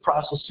business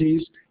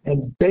processes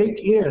and bake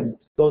in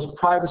those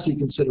privacy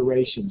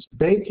considerations,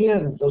 bake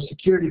in those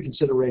security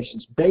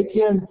considerations, bake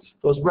in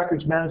those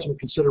records management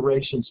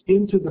considerations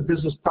into the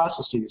business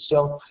processes.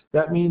 So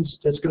that means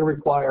it's going to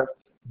require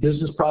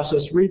business process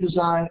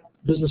redesign,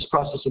 business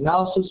process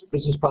analysis,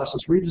 business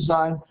process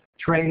redesign,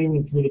 training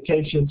and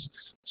communications,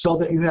 so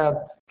that you have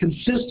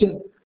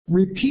consistent,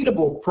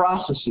 repeatable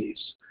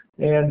processes,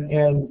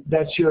 and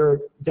that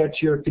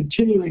you're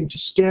continuing to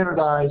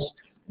standardize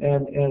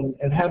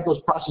and have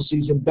those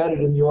processes embedded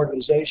in the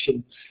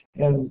organization,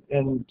 and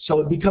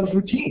so it becomes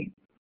routine.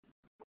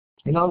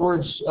 In other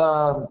words,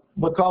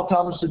 what Carl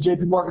Thomas at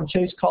JP Morgan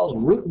Chase calls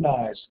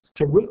routinize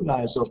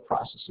those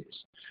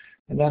processes.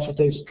 And that's what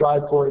they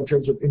strive for in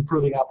terms of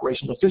improving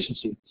operational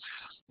efficiency.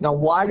 Now,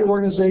 why do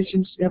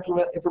organizations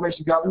implement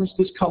information governance?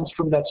 This comes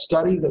from that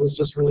study that was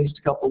just released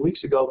a couple of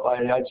weeks ago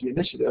by the IG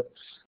Initiative.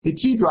 The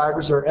key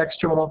drivers are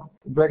external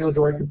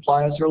regulatory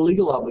compliance or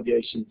legal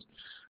obligations.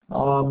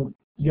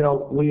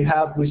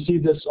 We see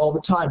this all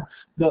the time.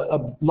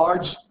 A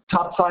large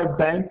top 5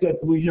 bank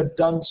that we have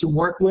done some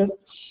work with,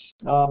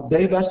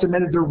 they've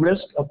estimated the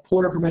risk of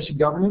poor information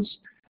governance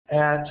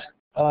at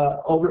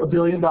over $1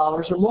 billion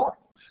or more.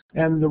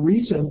 And the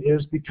reason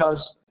is because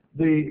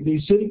the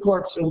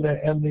Citicorps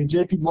and the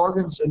JP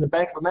Morgans and the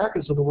Bank of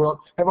Americas of the world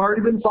have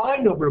already been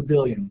fined over $1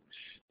 billion.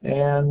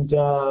 And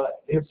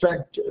in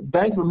fact,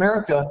 Bank of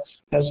America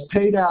has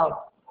paid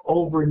out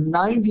over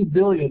 $90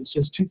 billion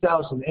since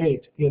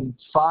 2008 in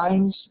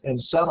fines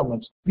and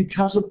settlements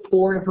because of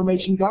poor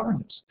information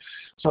governance.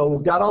 So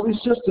we've got all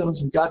these systems,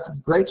 we've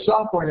got great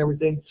software and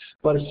everything,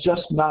 but it's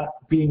just not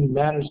being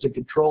managed and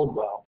controlled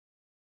well.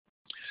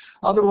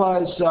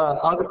 Otherwise,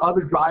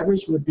 other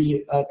drivers would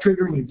be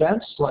triggering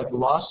events like a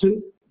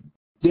lawsuit.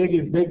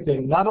 Big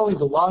thing. Not only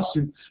the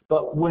lawsuit,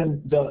 but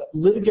when the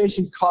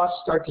litigation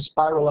costs start to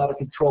spiral out of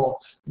control,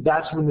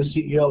 that's when the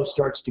CEO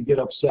starts to get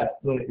upset.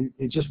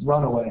 It just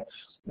run away.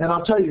 And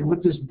I'll tell you,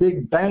 with this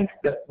big bank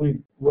that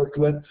we've worked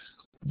with,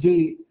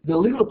 the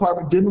legal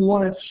department didn't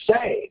want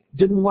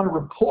to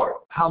report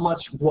how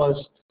much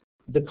was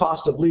the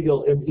cost of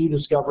legal and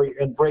e-discovery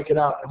and break it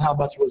out, and how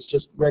much was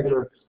just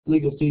regular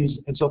legal fees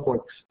and so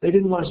forth. They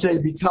didn't want to say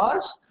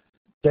because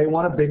they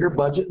want a bigger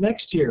budget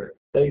next year.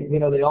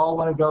 They all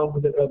want to go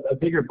with a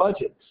bigger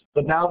budget,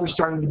 but now there's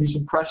starting to be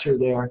some pressure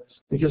there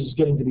because it's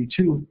getting to be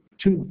too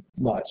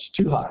much,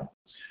 too high.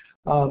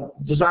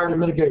 Desire to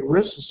mitigate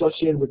risks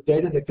associated with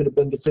data that could have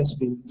been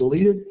defensively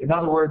deleted. In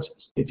other words,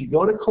 if you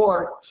go to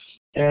court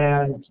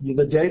and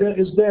the data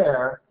is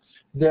there,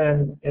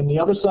 then and the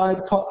other side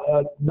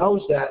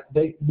knows that,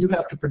 you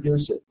have to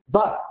produce it.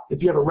 But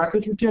if you have a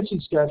records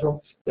retention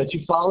schedule that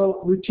you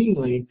follow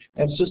routinely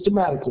and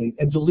systematically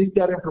and delete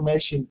that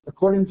information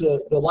according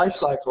to the life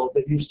cycle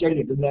that you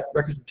stated in that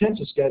records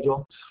retention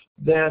schedule,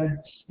 then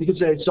you can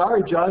say,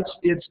 sorry, Judge,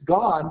 it's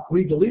gone.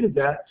 We deleted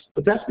that,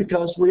 but that's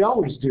because we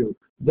always do.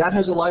 That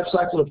has a life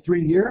cycle of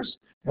 3 years,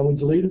 and we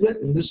deleted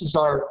it, and this is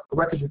our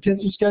records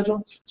retention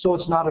schedule, so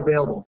it's not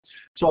available.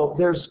 So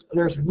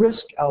there's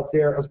risk out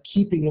there of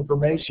keeping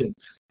information,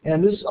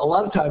 and this a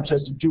lot of times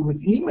has to do with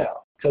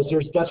email, because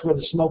that's where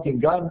the smoking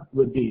gun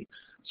would be.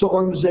 So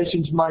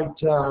organizations might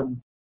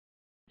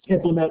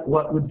implement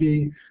what would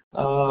be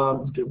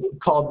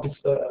called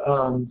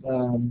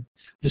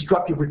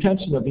destructive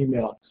retention of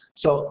email.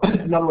 So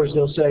in other words,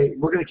 they'll say,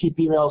 we're going to keep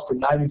emails for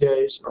 90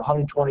 days or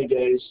 120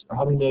 days or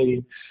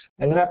 180,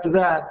 and then after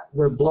that,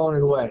 we're blowing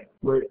it away.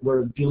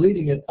 We're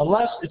deleting it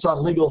unless it's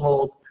on legal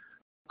hold,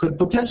 could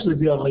potentially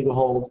be on legal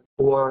hold,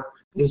 or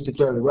is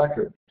declared a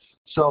record.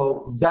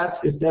 So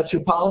if that's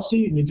your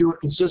policy and you do it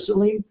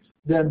consistently,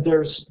 then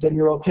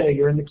you're okay.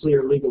 You're in the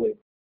clear legally.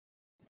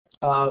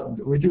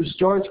 Reduce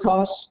storage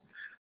costs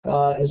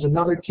is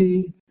another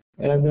key,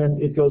 and then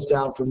it goes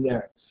down from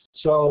there.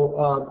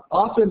 So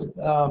often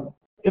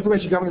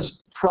information governance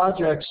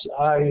projects,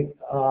 I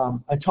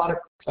taught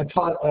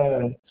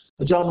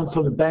a gentleman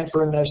from the Bank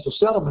for International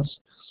Settlements,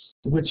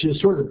 which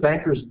is sort of the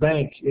banker's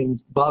bank in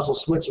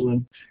Basel,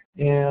 Switzerland.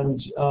 And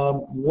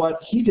what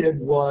he did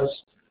was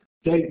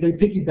they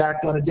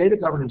piggybacked on a data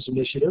governance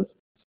initiative.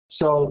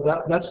 So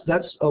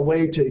that's a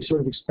way to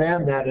sort of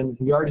expand that, and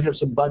you already have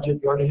some budget,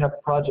 you already have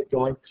a project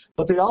going,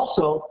 but they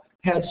also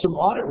had some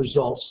audit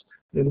results,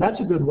 and that's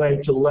a good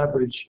way to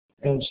leverage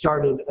and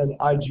start an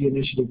IG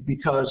initiative,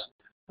 because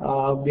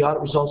the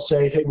audit results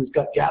say, hey, we've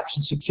got gaps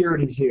in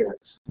security here,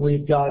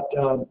 we've got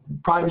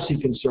privacy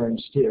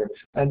concerns here,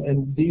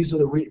 and these are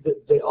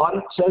the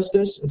audit says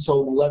this, and so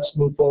let's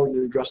move forward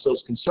and address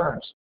those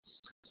concerns.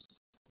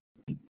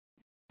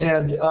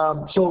 And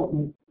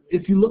so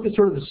if you look at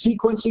sort of the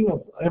sequencing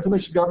of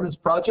information governance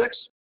projects,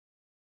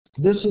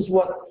 this is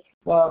what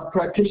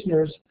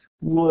practitioners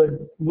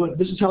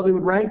this is how they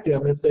would rank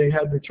them if they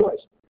had their choice.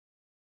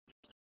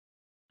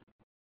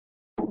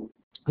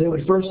 They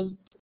would first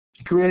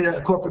create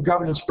a corporate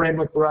governance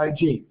framework for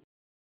IG.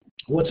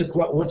 What's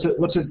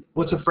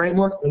a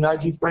framework? An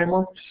IG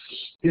framework?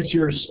 It's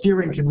your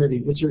steering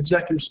committee. It's your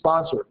executive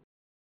sponsor.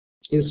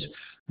 It's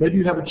maybe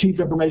you have a chief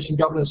information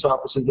governance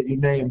officer that you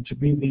name to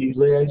be the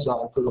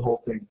liaison for the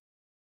whole thing.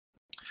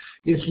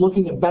 It's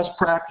looking at best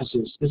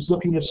practices. It's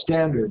looking at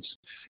standards.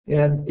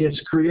 And it's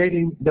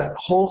creating that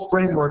whole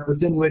framework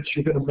within which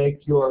you're going to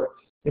make your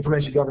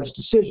information governance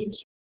decisions.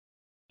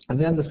 And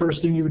then the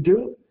first thing you would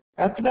do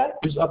after that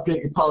is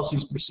update your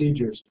policies and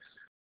procedures,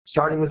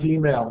 starting with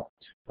email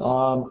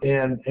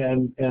and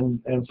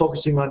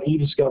focusing on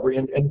e-discovery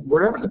and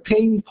wherever the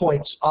pain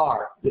points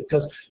are,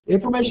 because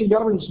information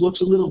governance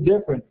looks a little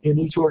different in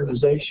each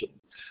organization.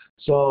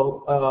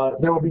 So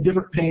there will be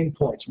different pain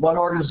points. One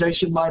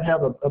organization might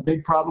have a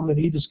big problem in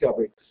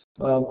e-discovery.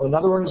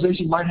 Another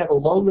organization might have a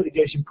low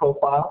litigation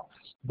profile,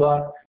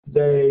 but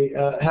they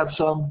have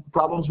some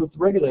problems with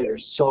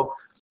regulators. So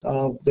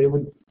they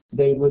would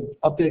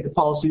update the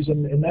policies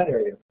in that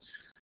area.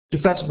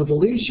 Defensible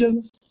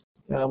deletion,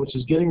 which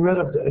is getting rid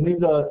of any of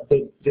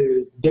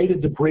the data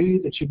debris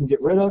that you can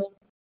get rid of.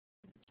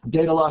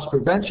 Data loss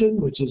prevention,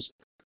 which is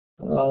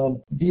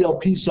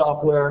DLP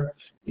software,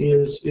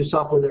 is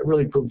software that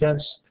really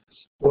prevents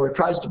or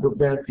tries to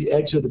prevent the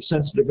exit of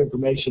sensitive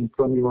information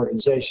from your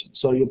organization.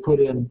 So you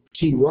put in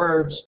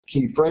keywords,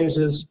 key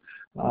phrases,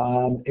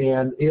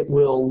 and it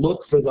will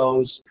look for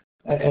those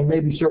and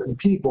maybe certain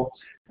people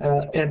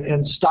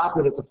and stop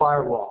it at the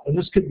firewall. And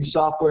this could be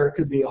software, it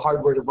could be a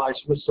hardware device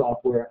with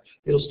software.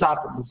 It'll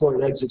stop it before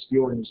it exits the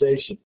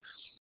organization.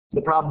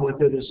 The problem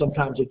with it is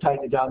sometimes they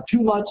tighten it down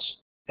too much,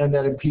 and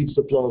that impedes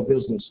the flow of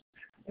business.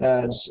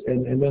 And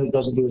then it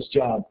doesn't do its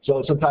job.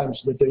 So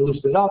sometimes if they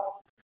loosen it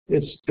up,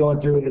 it's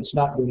going through and it's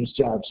not doing its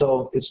job.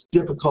 So it's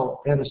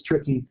difficult and it's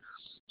tricky.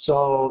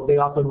 So they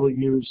often will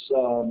use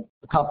a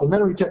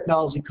complementary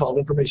technology called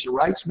information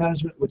rights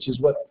management, which is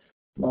what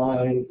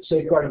my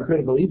Safeguarding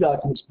Critical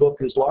E-Documents book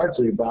is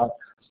largely about.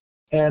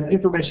 And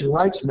information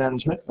rights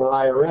management, or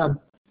IRM,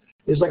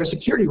 is like a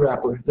security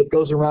wrapper that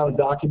goes around a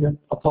document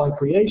upon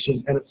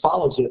creation, and it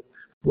follows it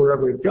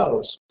wherever it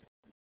goes.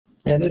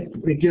 And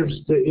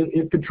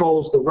it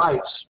controls the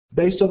rights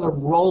based on the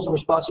roles and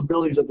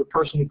responsibilities of the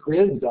person who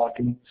created the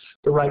document,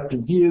 the right to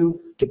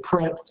view, to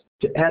print,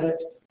 to edit,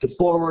 to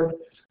forward,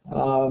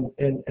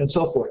 and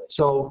so forth.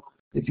 So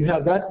if you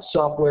have that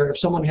software, if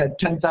someone had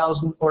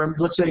 10,000, or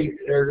let's say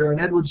you're an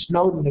Edward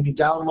Snowden and you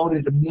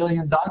downloaded 1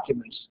 million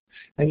documents,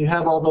 and you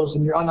have all those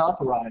and you're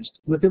unauthorized,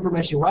 with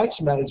information rights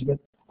management,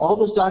 all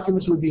those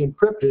documents would be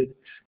encrypted,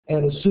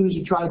 and as soon as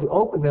you try to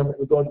open them, it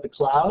would go to the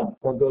cloud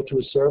or go to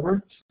a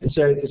server and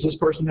say, does this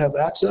person have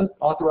access,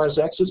 authorized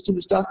access to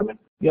this document?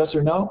 Yes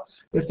or no?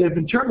 If they've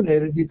been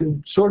terminated, you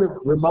can sort of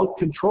remote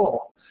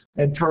control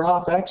and turn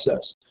off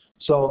access.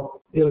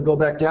 So it'll go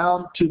back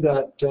down to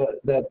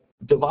that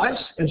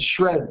device and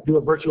do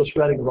a virtual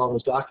shredding of all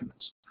those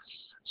documents.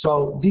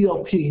 So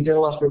DLP, data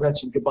loss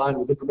prevention, combined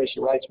with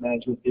information rights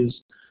management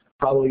is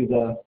probably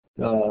a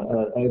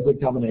good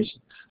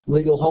combination.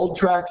 Legal hold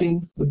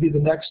tracking would be the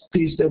next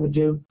piece they would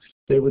do.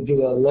 They would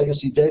do a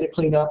legacy data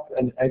cleanup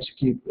and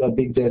execute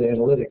big data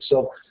analytics.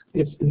 So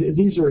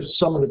these are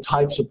some of the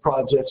types of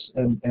projects,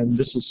 and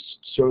this is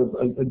sort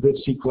of a good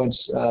sequence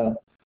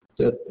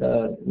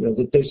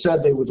that they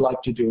said they would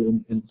like to do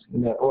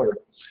in that order.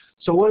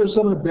 So what are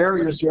some of the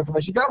barriers to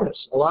information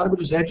governance? A lot of it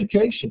is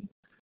education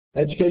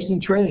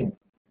and training.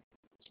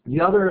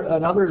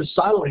 Another is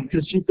siloing,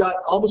 because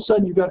all of a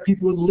sudden you've got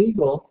people in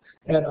legal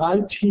and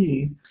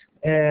IT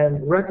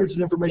and records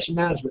and information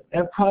management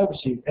and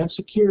privacy and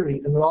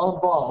security, and they're all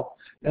involved,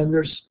 and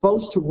they're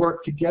supposed to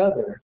work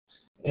together.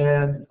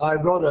 And I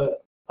wrote a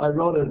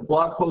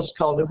blog post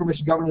called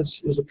 "Information Governance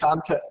is a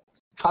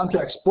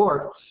Contact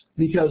Sport,"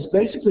 because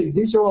basically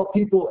these are all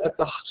people at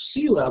the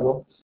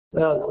C-level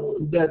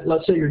that,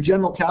 let's say your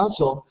general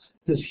counsel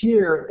is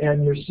here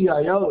and your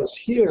CIO is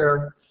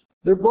here.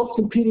 They're both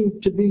competing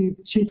to be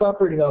chief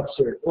operating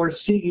officer or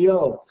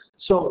CEO.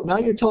 So now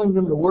you're telling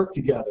them to work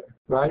together,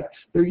 right?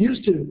 They're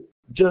used to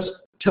just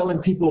telling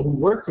people who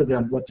work for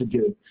them what to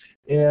do,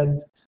 and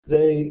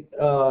they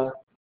can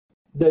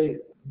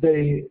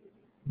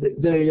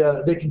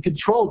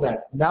control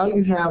that. Now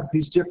you have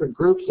these different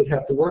groups that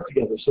have to work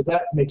together, so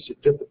that makes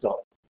it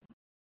difficult.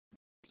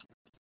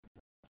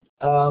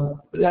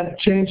 then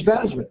change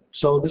management.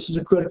 So this is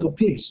a critical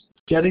piece.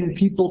 Getting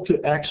people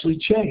to actually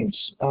change.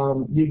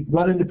 You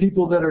run into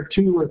people that are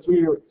 2 or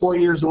 3 or 4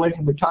 years away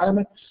from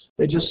retirement.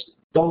 They just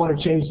don't want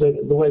to change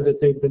the way that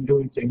they've been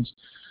doing things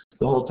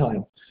the whole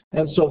time,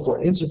 and so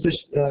forth.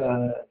 Insufficient,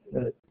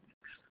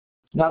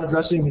 not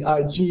addressing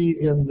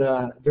IG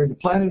during the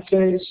planning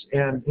phase,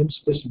 and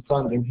insufficient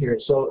funding here.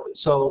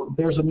 So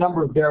there's a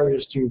number of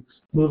barriers to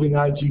moving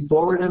IG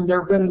forward, and there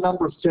have been a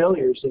number of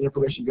failures in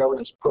information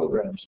governance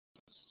programs.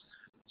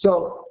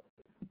 So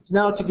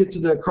now to get to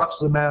the crux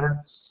of the matter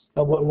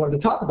of what we wanted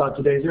to talk about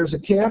today, there's a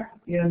camp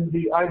in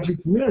the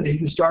IG community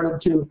who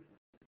started to,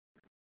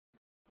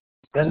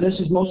 and this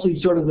is mostly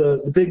sort of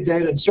the big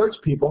data and search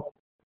people,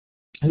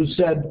 who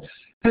said,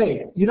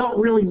 hey, you don't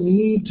really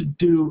need to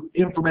do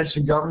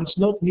information governance.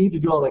 You don't need to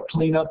do all that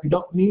cleanup. You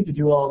don't need to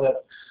do all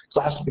that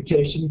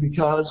classification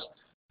because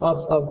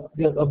of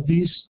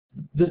these.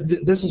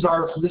 This is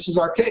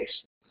our case.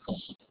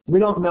 We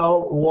don't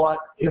know what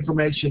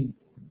information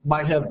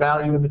might have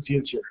value in the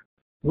future.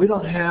 We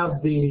don't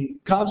have the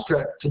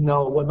construct to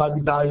know what might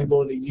be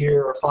valuable in a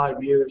year or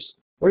 5 years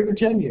or even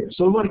 10 years.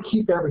 So we want to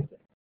keep everything.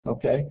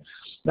 Okay.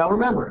 Now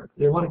remember,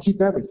 they want to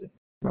keep everything,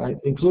 right,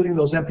 including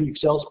those empty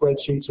Excel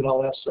spreadsheets and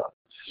all that stuff.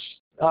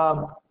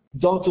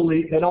 Don't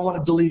delete. They don't want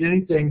to delete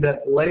anything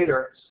that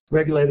later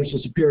regulators or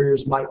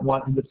superiors might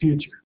want in the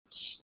future.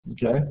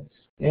 Okay,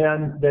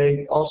 and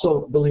they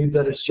also believe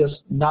that it's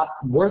just not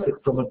worth it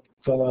from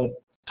a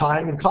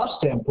time and cost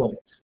standpoint.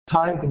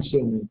 Time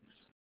consuming,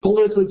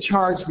 politically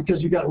charged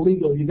because you've got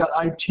legal, you've got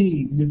IT,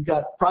 you've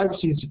got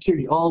privacy and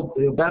security, all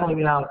battling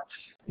it out.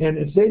 And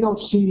if they don't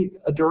see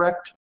a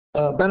direct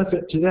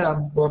benefit to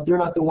them, or if they're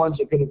not the ones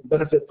that can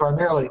benefit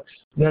primarily,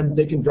 then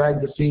they can drag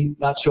their feet,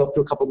 not show up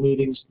to a couple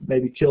meetings,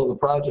 maybe kill the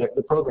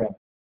program.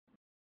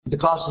 The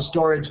cost of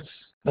storage,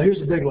 now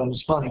here's a big one,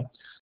 it's funny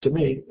to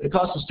me. The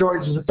cost of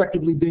storage is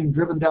effectively being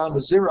driven down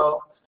to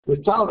zero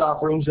with cloud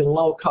offerings and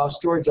low-cost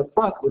storage up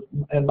front,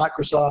 and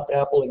Microsoft,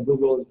 Apple, and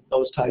Google,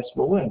 those types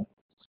will win.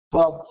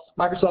 Well,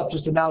 Microsoft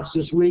just announced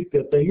this week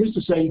that they used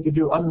to say you could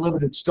do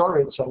unlimited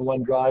storage on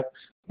OneDrive,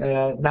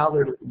 and now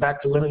they're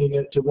back to limiting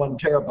it to 1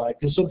 terabyte,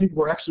 because some people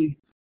were actually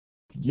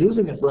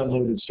using it for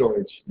unlimited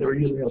storage. They were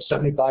using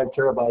 75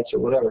 terabytes or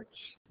whatever.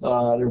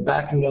 They're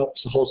backing up,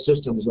 the whole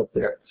system is up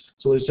there.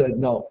 So they said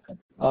no.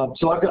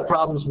 So I've got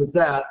problems with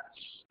that,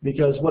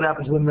 because what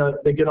happens when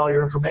they get all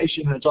your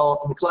information and it's all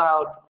up in the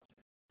cloud,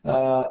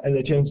 and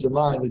they change their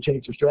mind, they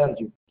change their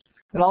strategy.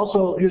 And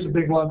also, here's a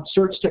big one,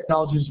 search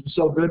technologies are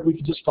so good we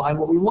can just find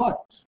what we want.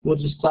 We'll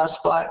just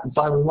classify it and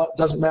find what we want.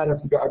 It doesn't matter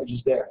if the garbage is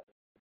there.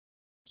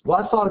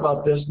 Well, I thought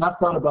about this, and I've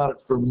thought about it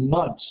for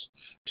months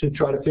to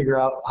try to figure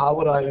out how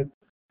would I,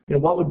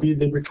 what would be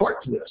the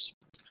retort to this.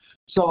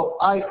 So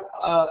I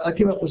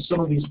came up with some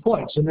of these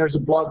points, and there's a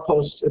blog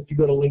post, if you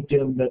go to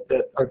LinkedIn,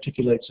 that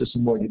articulates this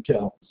in more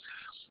detail.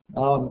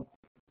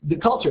 The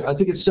culture, I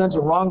think it sends a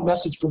wrong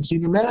message from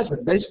senior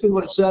management. Basically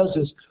what it says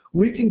is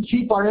we can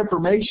keep our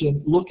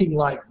information looking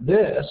like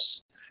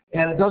this,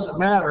 and it doesn't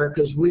matter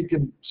because we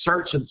can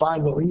search and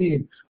find what we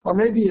need. Or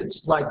maybe it's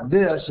like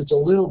this, it's a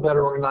little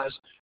better organized,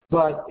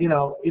 but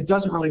it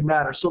doesn't really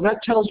matter. So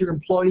that tells your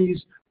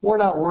employees we're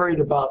not worried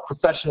about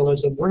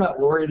professionalism, we're not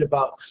worried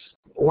about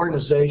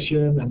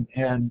organization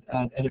and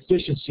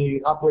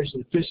efficiency,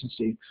 operational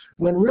efficiency,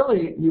 when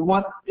really you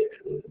want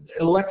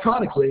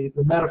electronically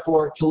the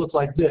metaphor to look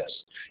like this.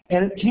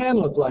 And it can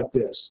look like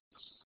this.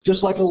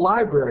 Just like a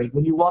library,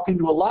 when you walk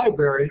into a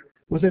library,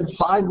 within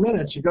 5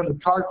 minutes you go to the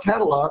card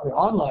catalog or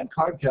online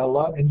card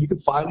catalog and you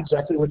can find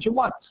exactly what you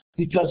want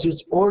because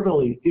it's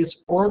orderly, it's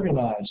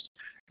organized,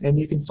 and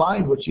you can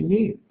find what you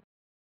need.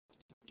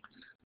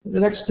 The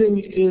next thing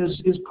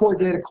is poor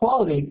data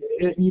quality.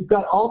 You've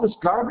got all this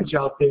garbage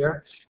out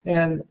there,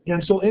 and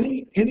so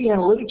any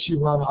analytics you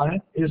run on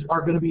it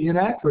are going to be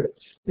inaccurate.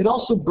 It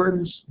also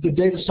burdens the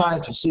data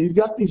scientists. So you've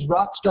got these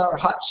rock star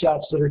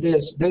hotshots that are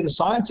data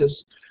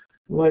scientists,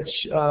 which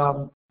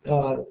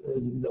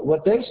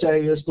what they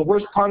say is the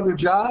worst part of their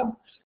job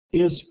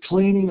is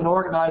cleaning and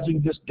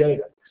organizing this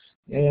data.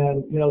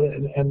 And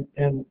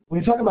and when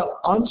you talk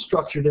about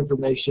unstructured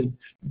information,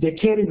 they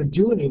can't even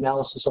do any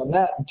analysis on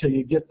that until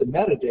you get the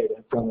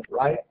metadata from it,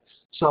 right?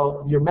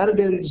 So your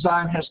metadata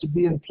design has to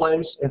be in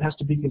place and has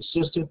to be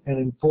consistent and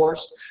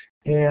enforced,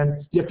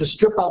 and you have to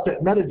strip out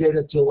that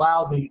metadata to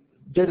allow the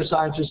data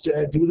scientists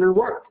to do their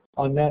work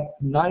on that.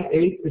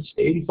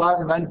 85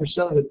 or 90%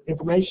 of the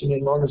information in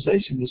an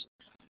organization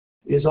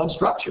is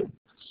unstructured.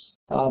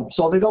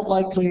 So they don't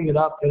like cleaning it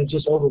up, and it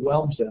just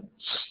overwhelms them.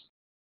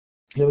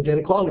 You have a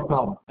data quality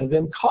problem. And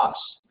then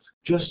costs,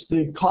 just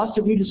the cost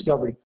of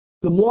e-discovery.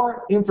 The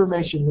more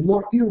information, the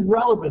more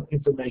irrelevant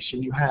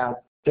information you have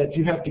that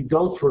you have to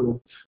go through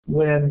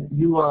when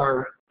you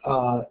are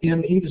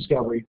in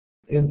e-discovery,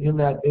 in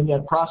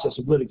that process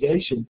of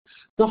litigation,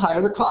 the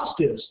higher the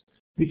cost is,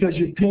 because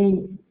you're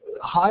paying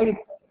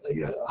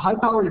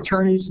high-powered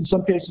attorneys, in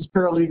some cases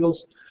paralegals,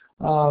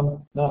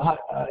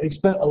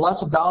 expend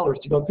lots of dollars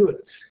to go through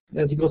it.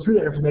 And to go through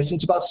that information,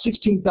 it's about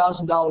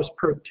 $16,000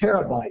 per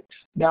terabyte.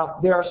 Now,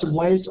 there are some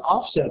ways to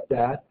offset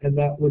that, and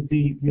that would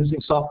be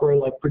using software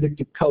like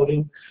predictive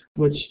coding,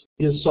 which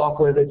is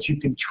software that you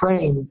can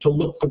train to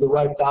look for the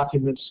right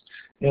documents,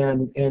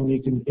 and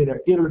you can, in an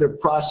iterative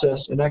process,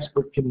 an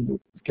expert can,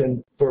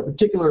 for a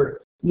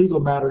particular legal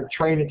matter,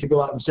 train it to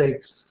go out and say,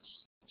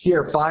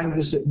 here, find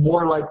this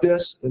more like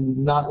this and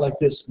not like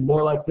this,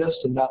 more like this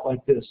and not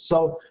like this.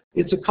 So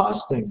it's a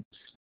cost thing.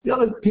 The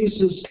other piece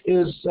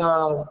is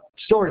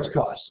storage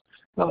costs.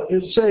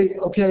 Say,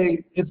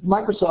 okay, if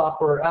Microsoft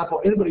or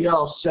Apple, anybody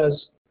else says,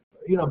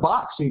 you know,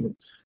 Box even,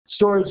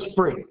 storage is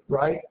free,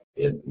 right?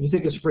 You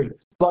think it's free.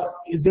 But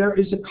there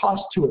is a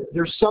cost to it.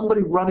 There's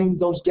somebody running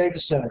those data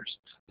centers.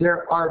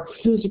 There are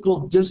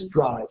physical disk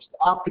drives,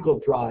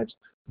 optical drives,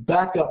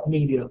 backup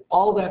media,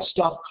 all that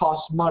stuff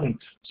costs money.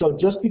 So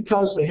just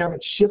because they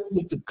haven't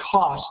shifted the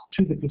cost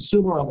to the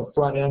consumer on the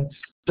front end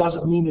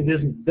doesn't mean it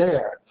isn't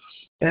there.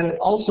 And it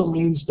also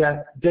means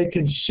that they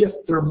can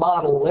shift their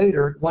model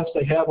later once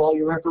they have all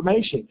your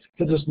information,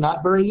 because it's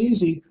not very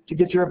easy to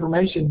get your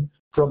information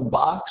from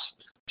Box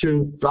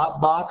to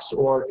Dropbox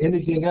or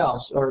anything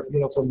else, or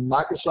from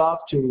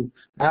Microsoft to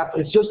Apple.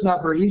 It's just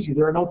not very easy.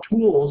 There are no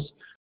tools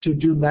to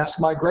do mass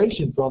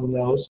migration from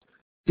those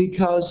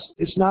because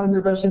it's not in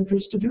their best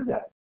interest to do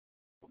that.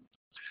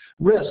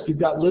 Risk. You've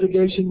got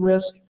litigation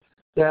risk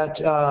that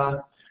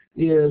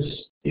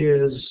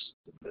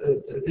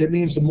it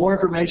means the more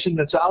information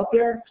that's out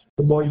there,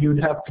 the more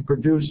you'd have to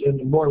produce, and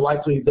the more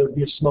likely there'd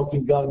be a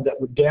smoking gun that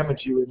would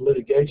damage you in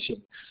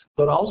litigation.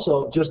 But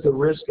also just the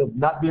risk of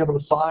not being able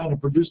to find and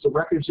produce the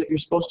records that you're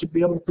supposed to be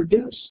able to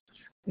produce.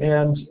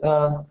 And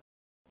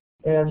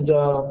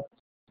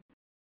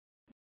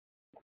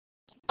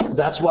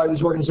that's why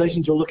these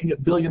organizations are looking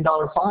at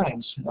billion-dollar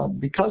fines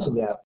because of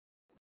that.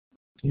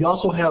 You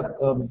also have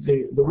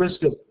the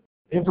risk of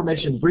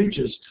information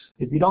breaches.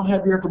 If you don't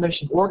have your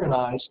information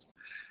organized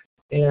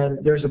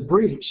and there's a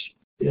breach,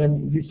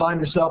 and you find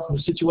yourself in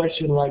a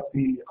situation like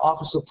the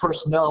Office of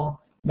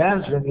Personnel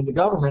Management in the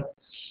government,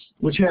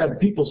 which had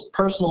people's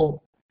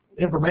personal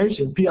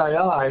information,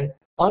 PII,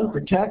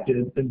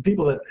 unprotected, and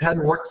people that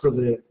hadn't worked for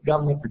the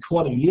government for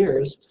 20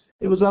 years,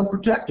 it was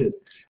unprotected.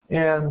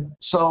 And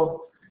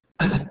so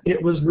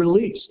it was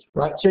released,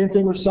 right? Same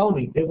thing with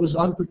Sony. It was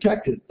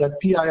unprotected. That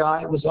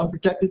PII was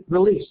unprotected,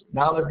 released.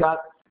 Now they've got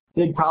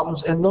big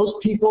problems, and those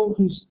people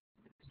whose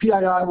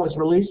PII was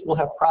released will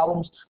have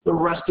problems the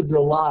rest of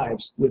their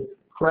lives with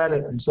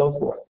credit and so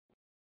forth.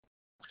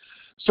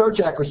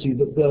 Search accuracy.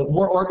 The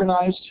more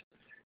organized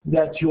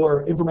that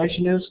your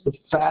information is, the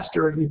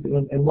faster you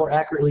can, and more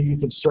accurately you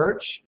can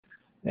search.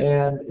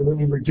 And when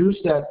you reduce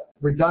that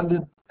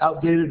redundant,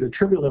 outdated, or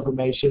trivial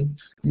information,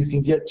 you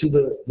can get to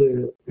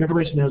the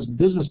information that has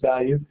business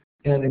value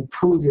and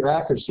improve your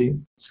accuracy.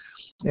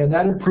 And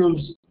that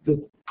improves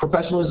the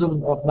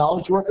professionalism of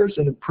knowledge workers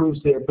and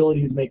improves their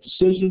ability to make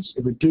decisions.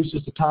 It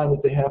reduces the time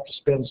that they have to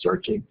spend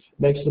searching,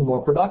 makes them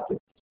more productive.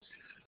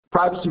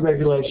 Privacy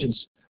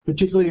regulations,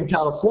 particularly in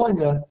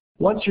California,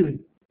 once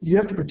you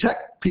have to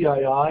protect PII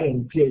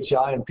and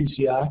PHI and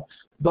PCI,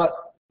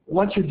 but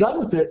once you're done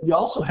with it, you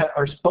also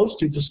are supposed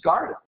to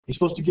discard it. You're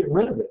supposed to get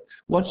rid of it.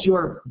 Once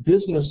your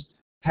business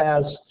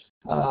has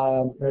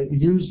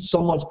used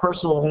someone's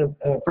personally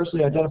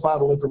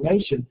identifiable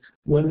information,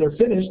 when they're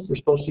finished, they're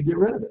supposed to get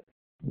rid of it.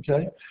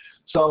 Okay,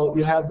 so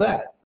you have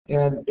that.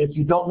 And if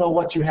you don't know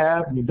what you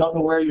have and you don't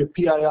know where your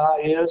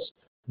PII is,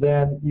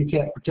 then you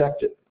can't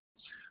protect it.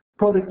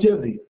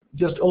 Productivity,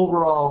 just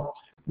overall,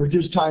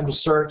 reduced time to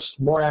search,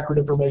 more accurate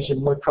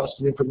information, more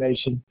trusted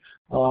information,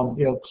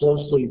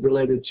 closely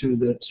related to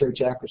the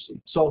search accuracy.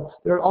 So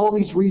there are all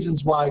these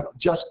reasons why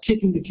just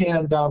kicking the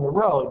can down the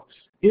road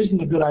isn't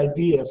a good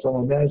idea from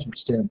a management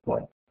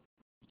standpoint.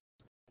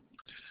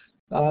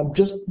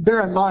 Just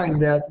bear in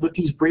mind that with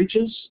these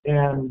breaches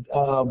and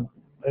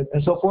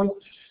so forth,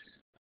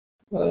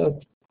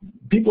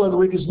 people are the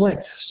weakest link.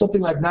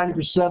 Something like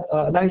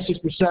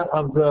 96%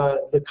 of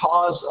the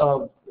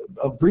cause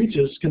of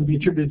breaches can be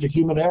attributed to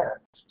human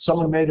error.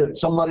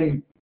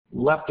 Somebody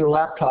left their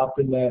laptop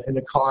in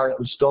the car and it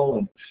was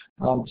stolen.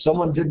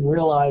 Someone didn't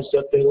realize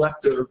that they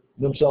left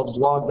themselves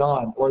logged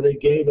on, or they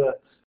gave a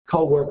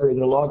coworker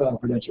their logon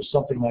credentials,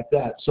 something like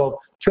that. So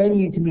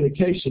training and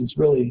communications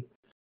really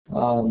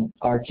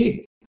are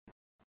key.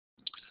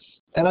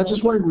 And I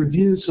just wanted to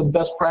review some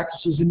best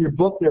practices. In your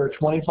book, there are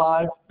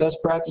 25 best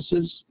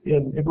practices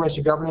in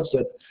information governance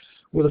that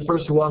were the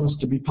first ones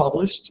to be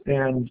published,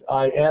 and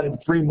I added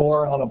 3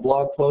 more on a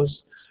blog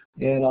post,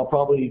 and I'll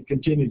probably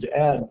continue to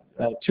add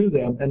to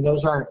them. And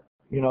those aren't,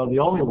 the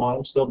only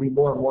ones. There'll be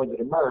more and more that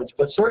emerge.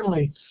 But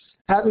certainly,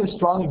 having a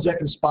strong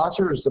executive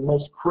sponsor is the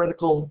most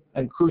critical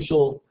and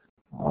crucial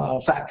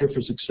factor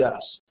for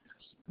success.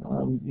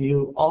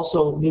 You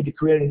also need to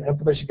create an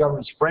information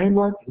governance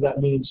framework. That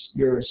means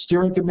your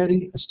steering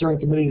committee, a steering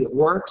committee that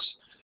works,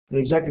 an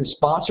executive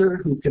sponsor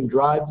who can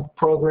drive the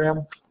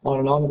program on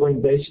an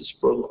ongoing basis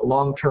for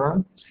long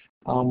term,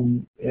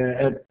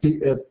 At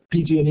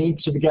PG&E,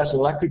 Pacific Gas and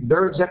Electric,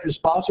 their executive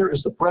sponsor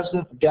is the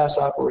president of gas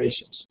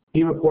operations.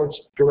 He reports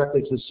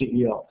directly to the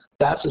CEO.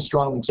 That's a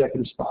strong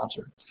executive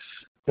sponsor.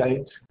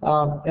 Okay,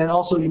 and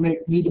also you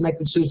need to make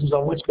decisions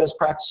on which best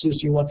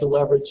practices you want to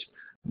leverage.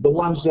 The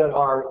ones that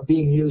are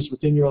being used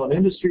within your own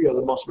industry are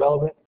the most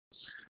relevant,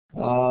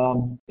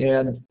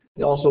 and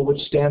also which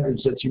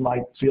standards that you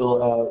might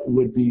feel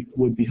would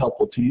be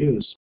helpful to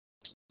use.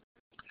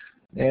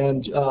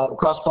 And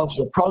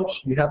cross-functional approach,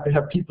 you have to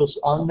have people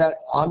on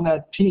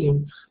that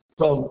team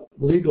from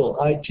legal,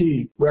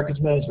 IT, records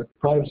management,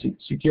 privacy,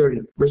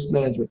 security, risk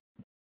management.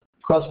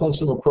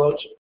 Cross-functional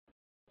approach,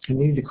 you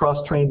need to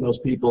cross-train those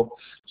people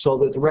so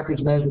that the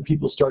records management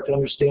people start to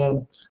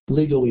understand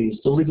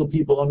legalese. The legal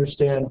people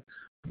understand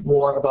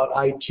more about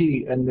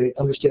IT, and they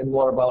understand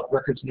more about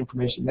records and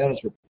information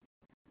management.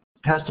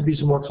 Has to be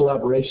some more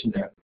collaboration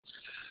there.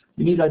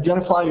 You need to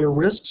identify your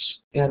risks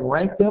and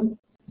rank them.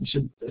 You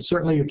should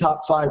certainly your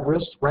top 5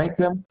 risks, rank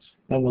them,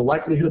 and the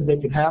likelihood they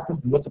can happen,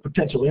 and what the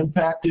potential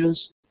impact is.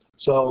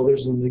 So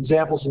there's some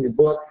examples in your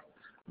book.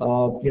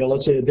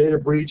 Let's say a data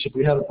breach. If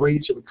we had a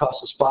breach, it would cost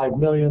us $5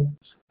 million.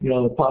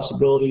 The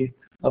possibility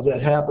of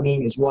that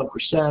happening is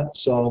 1%.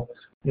 So,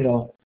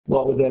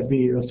 what would that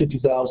be? A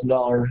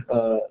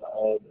 $50,000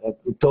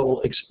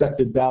 total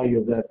expected value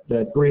of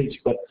that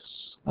breach. But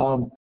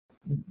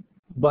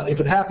if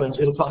it happens,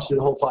 it'll cost you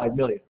the whole $5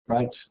 million,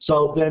 right?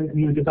 So then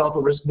you develop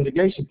a risk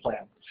mitigation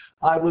plan.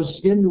 I was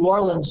in New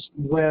Orleans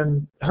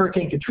when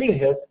Hurricane Katrina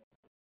hit,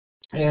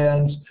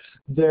 and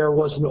there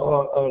was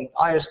an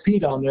ISP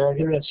down there, an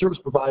internet service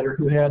provider,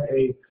 who had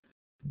a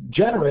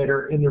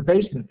generator in their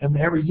basement, and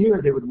every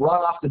year they would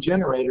run off the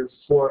generator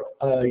for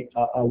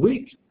a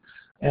week,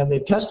 and they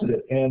tested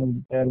it.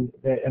 And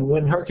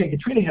when Hurricane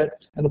Katrina hit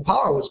and the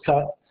power was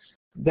cut,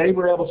 they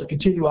were able to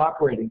continue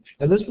operating.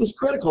 And this was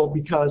critical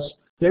because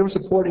they were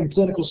supporting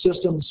clinical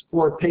systems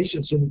for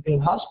patients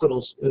in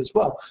hospitals as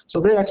well.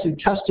 So they actually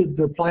tested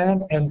their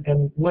plan,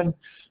 and when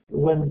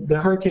the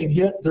hurricane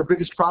hit, their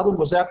biggest problem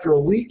was after a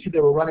week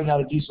they were running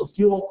out of diesel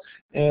fuel,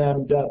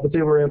 but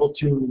they were able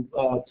to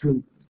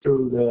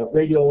through the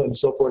radio and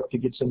so forth to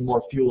get some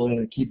more fuel in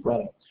and keep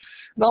running.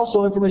 And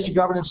also, information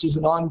governance is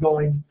an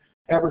ongoing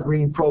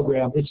evergreen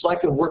program. It's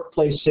like a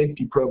workplace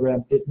safety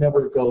program. It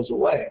never goes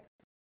away.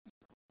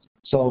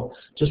 So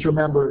just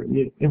remember,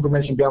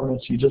 information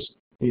governance, you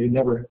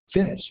never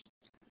finish.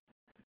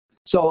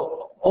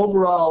 So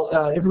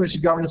overall,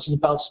 information governance is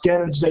about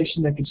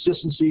standardization and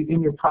consistency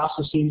in your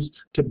processes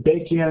to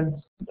bake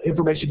in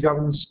information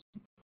governance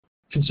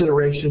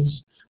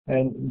considerations,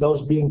 and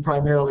those being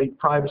primarily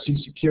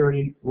privacy,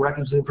 security,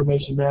 records and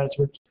information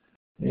management,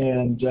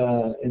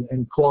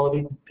 and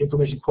quality,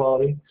 information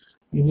quality.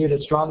 You need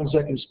a strong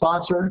executive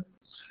sponsor.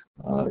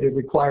 It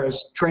requires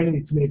training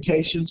and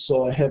communication,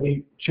 so a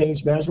heavy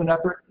change management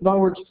effort. In other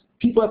words,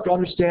 people have to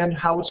understand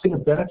how it's going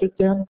to benefit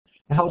them,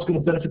 and how it's going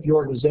to benefit the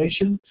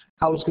organization,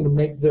 how it's going to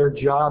make their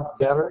job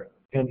better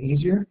and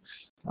easier.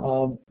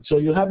 So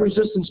you'll have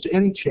resistance to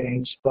any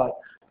change, but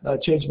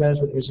change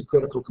management is a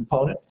critical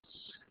component.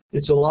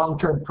 It's a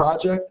long-term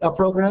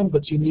program,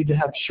 but you need to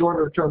have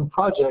shorter-term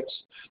projects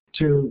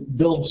to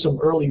build some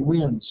early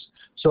wins.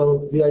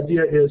 So the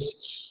idea is,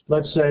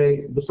 let's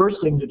say the first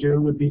thing to do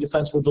would be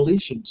defensible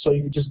deletion, so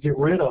you can just get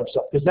rid of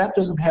stuff, because that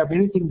doesn't have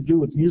anything to do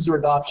with user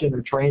adoption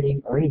or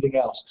training or anything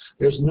else.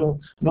 There's no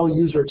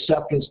user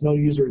acceptance, no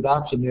user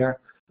adoption there,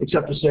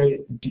 except to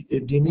say, do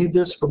you need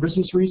this for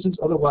business reasons?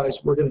 Otherwise,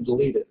 we're going to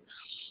delete it.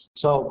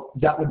 So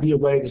that would be a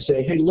way to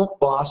say, hey, look,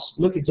 boss,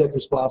 look,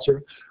 executive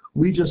sponsor,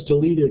 we just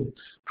deleted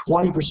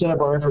 20%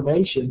 of our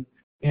information,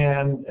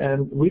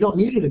 and we don't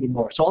need it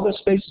anymore. So all that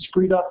space is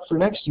freed up for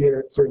next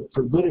year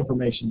for good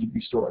information to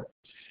be stored.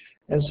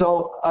 And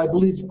so I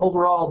believe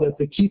overall that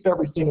the keep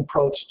everything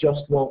approach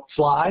just won't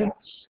fly.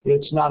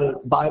 It's not a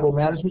viable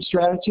management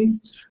strategy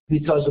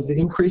because of the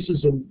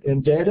increases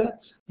in data,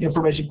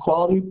 information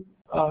quality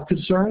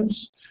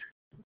concerns,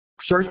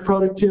 search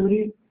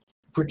productivity,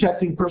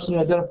 protecting personally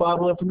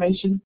identifiable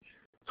information,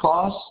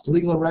 costs,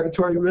 legal and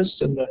regulatory risks,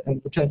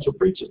 and potential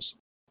breaches.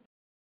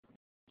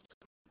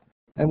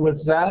 And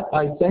with that,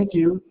 I thank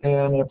you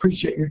and I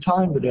appreciate your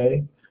time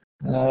today.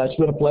 It's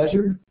been a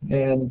pleasure,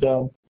 and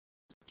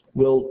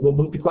we'll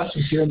move to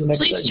questions here in the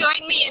next segment. Please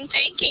join me in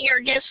thanking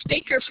our guest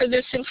speaker for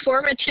this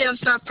informative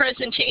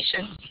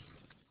presentation.